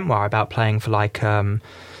the memoir about playing for like a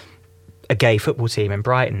gay football team in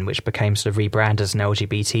Brighton, which became sort of rebranded as an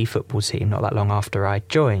LGBT football team not that long after I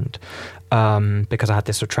joined, because I had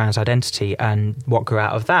this sort of trans identity. And what grew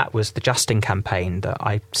out of that was the Justin campaign that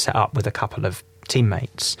I set up with a couple of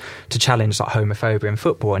teammates to challenge like homophobia in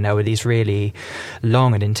football. And there were these really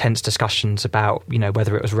long and intense discussions about, you know,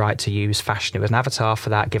 whether it was right to use Fashanu as an avatar for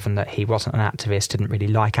that, given that he wasn't an activist, didn't really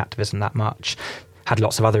like activism that much, had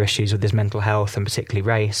lots of other issues with his mental health and particularly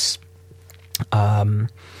race, and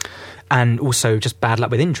also just bad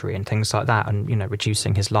luck with injury and things like that, and, you know,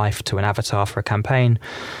 reducing his life to an avatar for a campaign.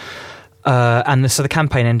 And so the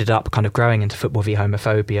campaign ended up kind of growing into Football v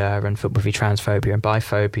Homophobia and Football v Transphobia and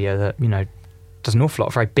Biphobia, that, you know, does an awful lot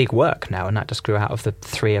of very big work now, and that just grew out of the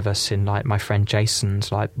three of us in like my friend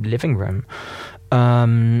Jason's like living room.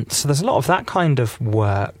 So there's a lot of that kind of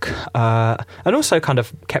work, and also kind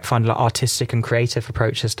of kept finding like artistic and creative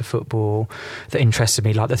approaches to football that interested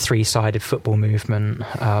me, like the three-sided football movement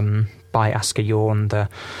by Asker Yorn, the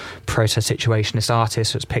proto-situationist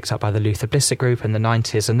artist, was picked up by the Luther Blissett group in the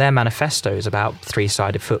 90s, and their manifestos about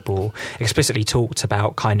three-sided football explicitly talked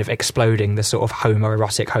about kind of exploding the sort of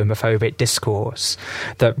homoerotic, homophobic discourse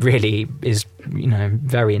that really is, you know,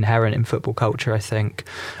 very inherent in football culture, I think.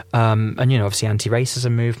 And, you know, obviously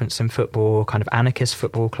anti-racism movements in football, kind of anarchist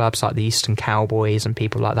football clubs like the Eastern Cowboys and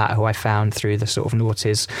people like that who I found through the sort of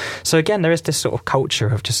noughties. So again, there is this sort of culture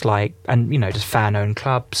of just like, and, you know, just fan-owned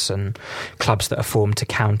clubs and clubs that are formed to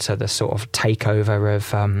counter the sort of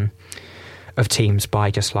takeover of teams by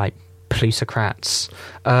just like plutocrats.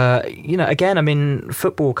 You know, again, I mean,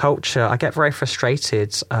 football culture, I get very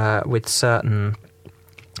frustrated with certain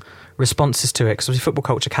responses to it, because football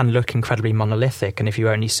culture can look incredibly monolithic, and if you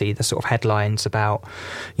only see the sort of headlines about,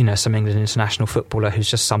 you know, some England international footballer who's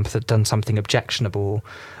just done something objectionable,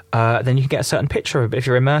 then you can get a certain picture of it. But if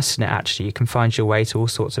you're immersed in it, actually, you can find your way to all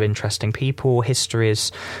sorts of interesting people,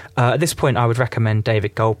 histories. At this point, I would recommend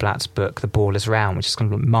David Goldblatt's book, The Ball is Round, which is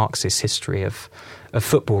kind of a Marxist history of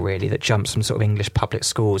football, really, that jumps from sort of English public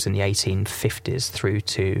schools in the 1850s through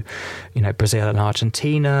to, you know, Brazil and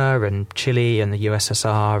Argentina and Chile and the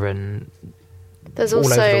USSR and there's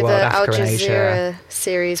also the Al Jazeera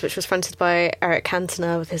series, which was fronted by Eric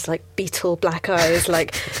Cantona with his like beetle black eyes,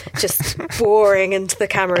 like just boring into the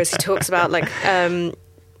camera as he talks about like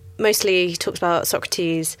mostly he talks about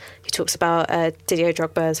Socrates, he talks about Didier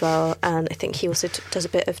Drogba as well, and I think he also does a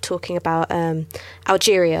bit of talking about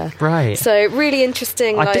Algeria. Right. So really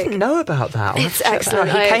interesting. I didn't know about that. It's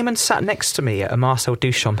excellent. He came and sat next to me at a Marcel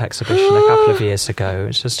Duchamp exhibition a couple of years ago. It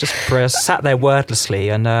was just sat there wordlessly,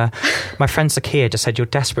 and my friend Sarkar just said, "You're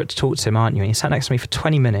desperate to talk to him, aren't you?" And he sat next to me for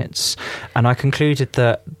 20 minutes, and I concluded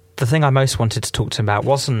that the thing I most wanted to talk to him about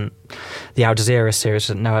wasn't the Al Jazeera series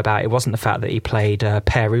I didn't know about. It wasn't the fact that he played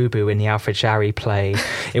Père Ubu in the Alfred Jarry play.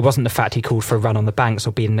 It wasn't the fact he called for a run on the banks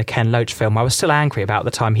or being in the Ken Loach film. I was still angry about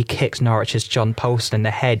the time he kicked Norwich's John Poulsen in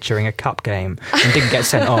the head during a cup game and didn't get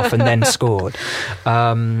sent off and then scored.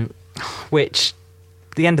 Which,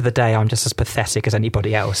 at the end of the day, I'm just as pathetic as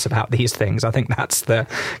anybody else about these things. I think that's the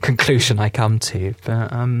conclusion I come to.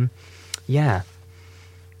 But, yeah.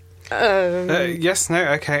 Yes, no,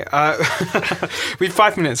 okay. We've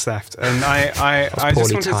 5 minutes left, and I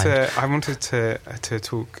just wanted to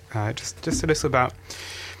talk just a little about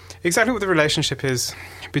exactly what the relationship is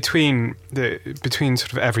between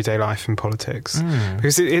sort of everyday life and politics.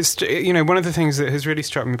 Because it's one of the things that has really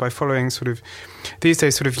struck me by following sort of these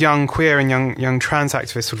days sort of young queer and young trans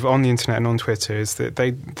activists sort of on the internet and on Twitter is that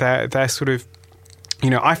they're sort of,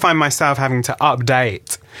 I find myself having to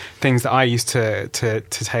update things that I used to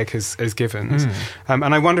take as givens,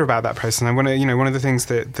 and I wonder about that process. And I wonder, one of the things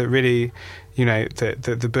that really,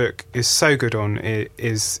 that the book is so good on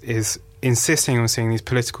is insisting on seeing these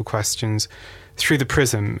political questions through the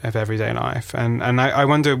prism of everyday life. And I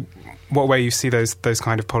wonder what way you see those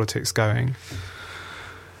kind of politics going.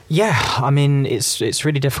 Yeah, I mean, it's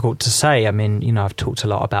really difficult to say. I mean, I've talked a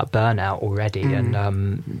lot about burnout already, and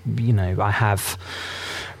I have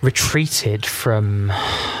retreated from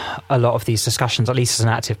a lot of these discussions, at least as an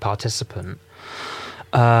active participant.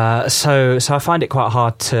 So I find it quite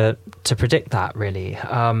hard to predict that, really.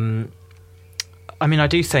 I mean, I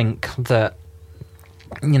do think that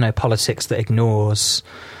politics that ignores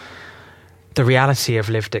the reality of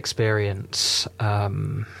lived experience,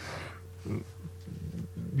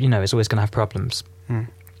 is always going to have problems.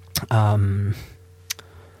 And,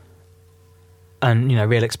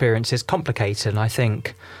 real experience is complicated. And I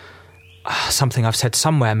think something I've said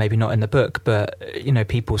somewhere, maybe not in the book, but,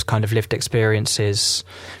 people's kind of lived experiences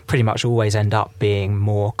pretty much always end up being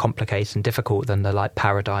more complicated and difficult than the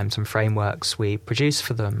paradigms and frameworks we produce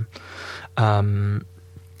for them.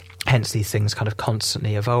 Hence these things kind of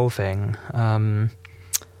constantly evolving.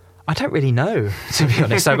 I don't really know, to be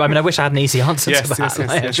honest. I mean, I wish I had an easy answer to that. Yes.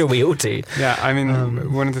 I'm sure we all do. Yeah, I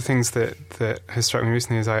mean, one of the things that has struck me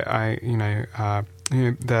recently is the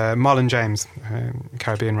Marlon James,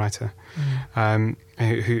 Caribbean writer,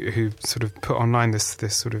 who sort of put online this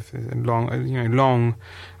sort of long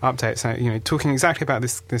update, so talking exactly about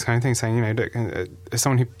this kind of thing, saying look, as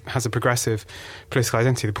someone who has a progressive political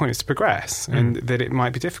identity, the point is to progress, and that it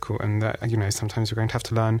might be difficult, and that sometimes you're going to have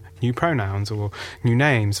to learn new pronouns or new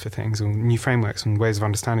names for things or new frameworks and ways of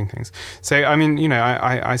understanding things. So I mean,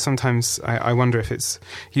 I sometimes I wonder if it's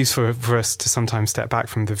useful for us to sometimes step back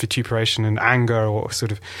from the vituperation and anger or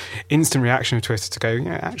sort of instant reaction of Twitter to go,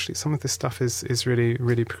 actually some of this stuff is really,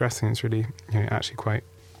 really progressing. It's really actually quite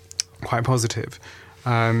positive.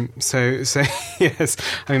 So yes,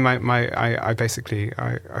 I mean, I basically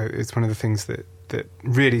it's one of the things that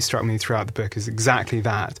really struck me throughout the book is exactly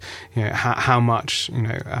that, how much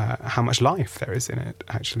life there is in it,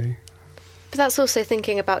 actually. But that's also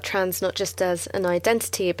thinking about trans not just as an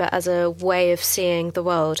identity, but as a way of seeing the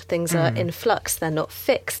world. Things are in flux, they're not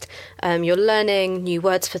fixed. You're learning new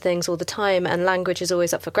words for things all the time, and language is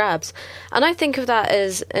always up for grabs. And I think of that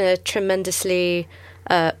as a tremendously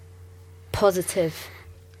positive,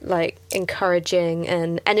 encouraging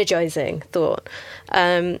and energizing thought.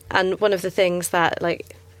 And one of the things that,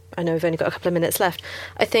 I know we've only got a couple of minutes left,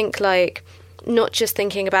 I think, not just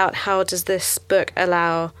thinking about how does this book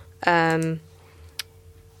allow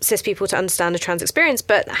cis people to understand a trans experience,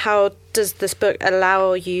 but how does this book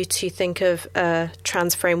allow you to think of a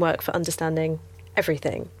trans framework for understanding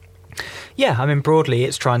everything? Yeah, I mean, broadly,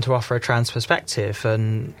 it's trying to offer a trans perspective,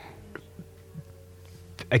 and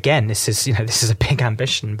again, this is a big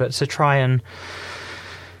ambition, but to try and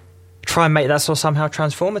make that sort of somehow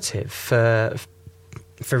transformative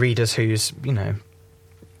for readers whose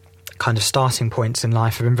kind of starting points in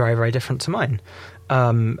life have been very, very different to mine.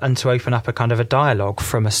 And to open up a kind of a dialogue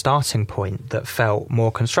from a starting point that felt more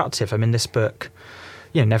constructive. I mean, this book,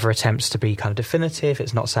 never attempts to be kind of definitive.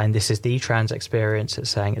 It's not saying this is the trans experience. It's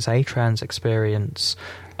saying it's a trans experience.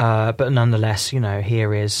 But nonetheless,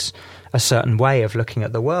 here is a certain way of looking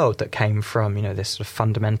at the world that came from, this sort of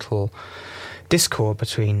fundamental discord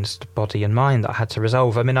between body and mind that I had to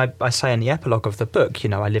resolve. I mean, I say in the epilogue of the book,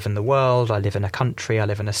 I live in the world, I live in a country, I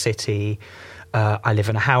live in a city, I live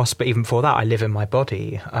in a house, but even before that, I live in my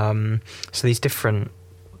body. So these different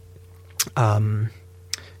kind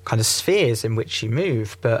of spheres in which you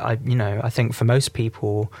move. But I think for most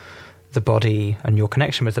people, the body and your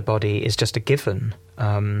connection with the body is just a given.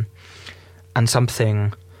 And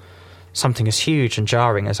something as huge and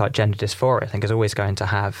jarring as gender dysphoria, I think, is always going to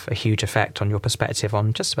have a huge effect on your perspective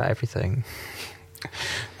on just about everything.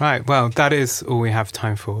 Right, well, that is all we have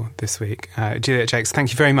time for this week. Juliet Jacques,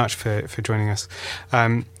 thank you very much for joining us.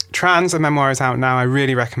 Trans, a Memoir, is out now. I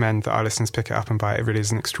really recommend that our listeners pick it up and buy it. It really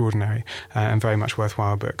is an extraordinary and very much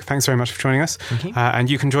worthwhile book. Thanks very much for joining us. Thank you. And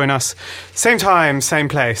you can join us same time, same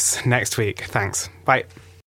place next week. Thanks. Bye.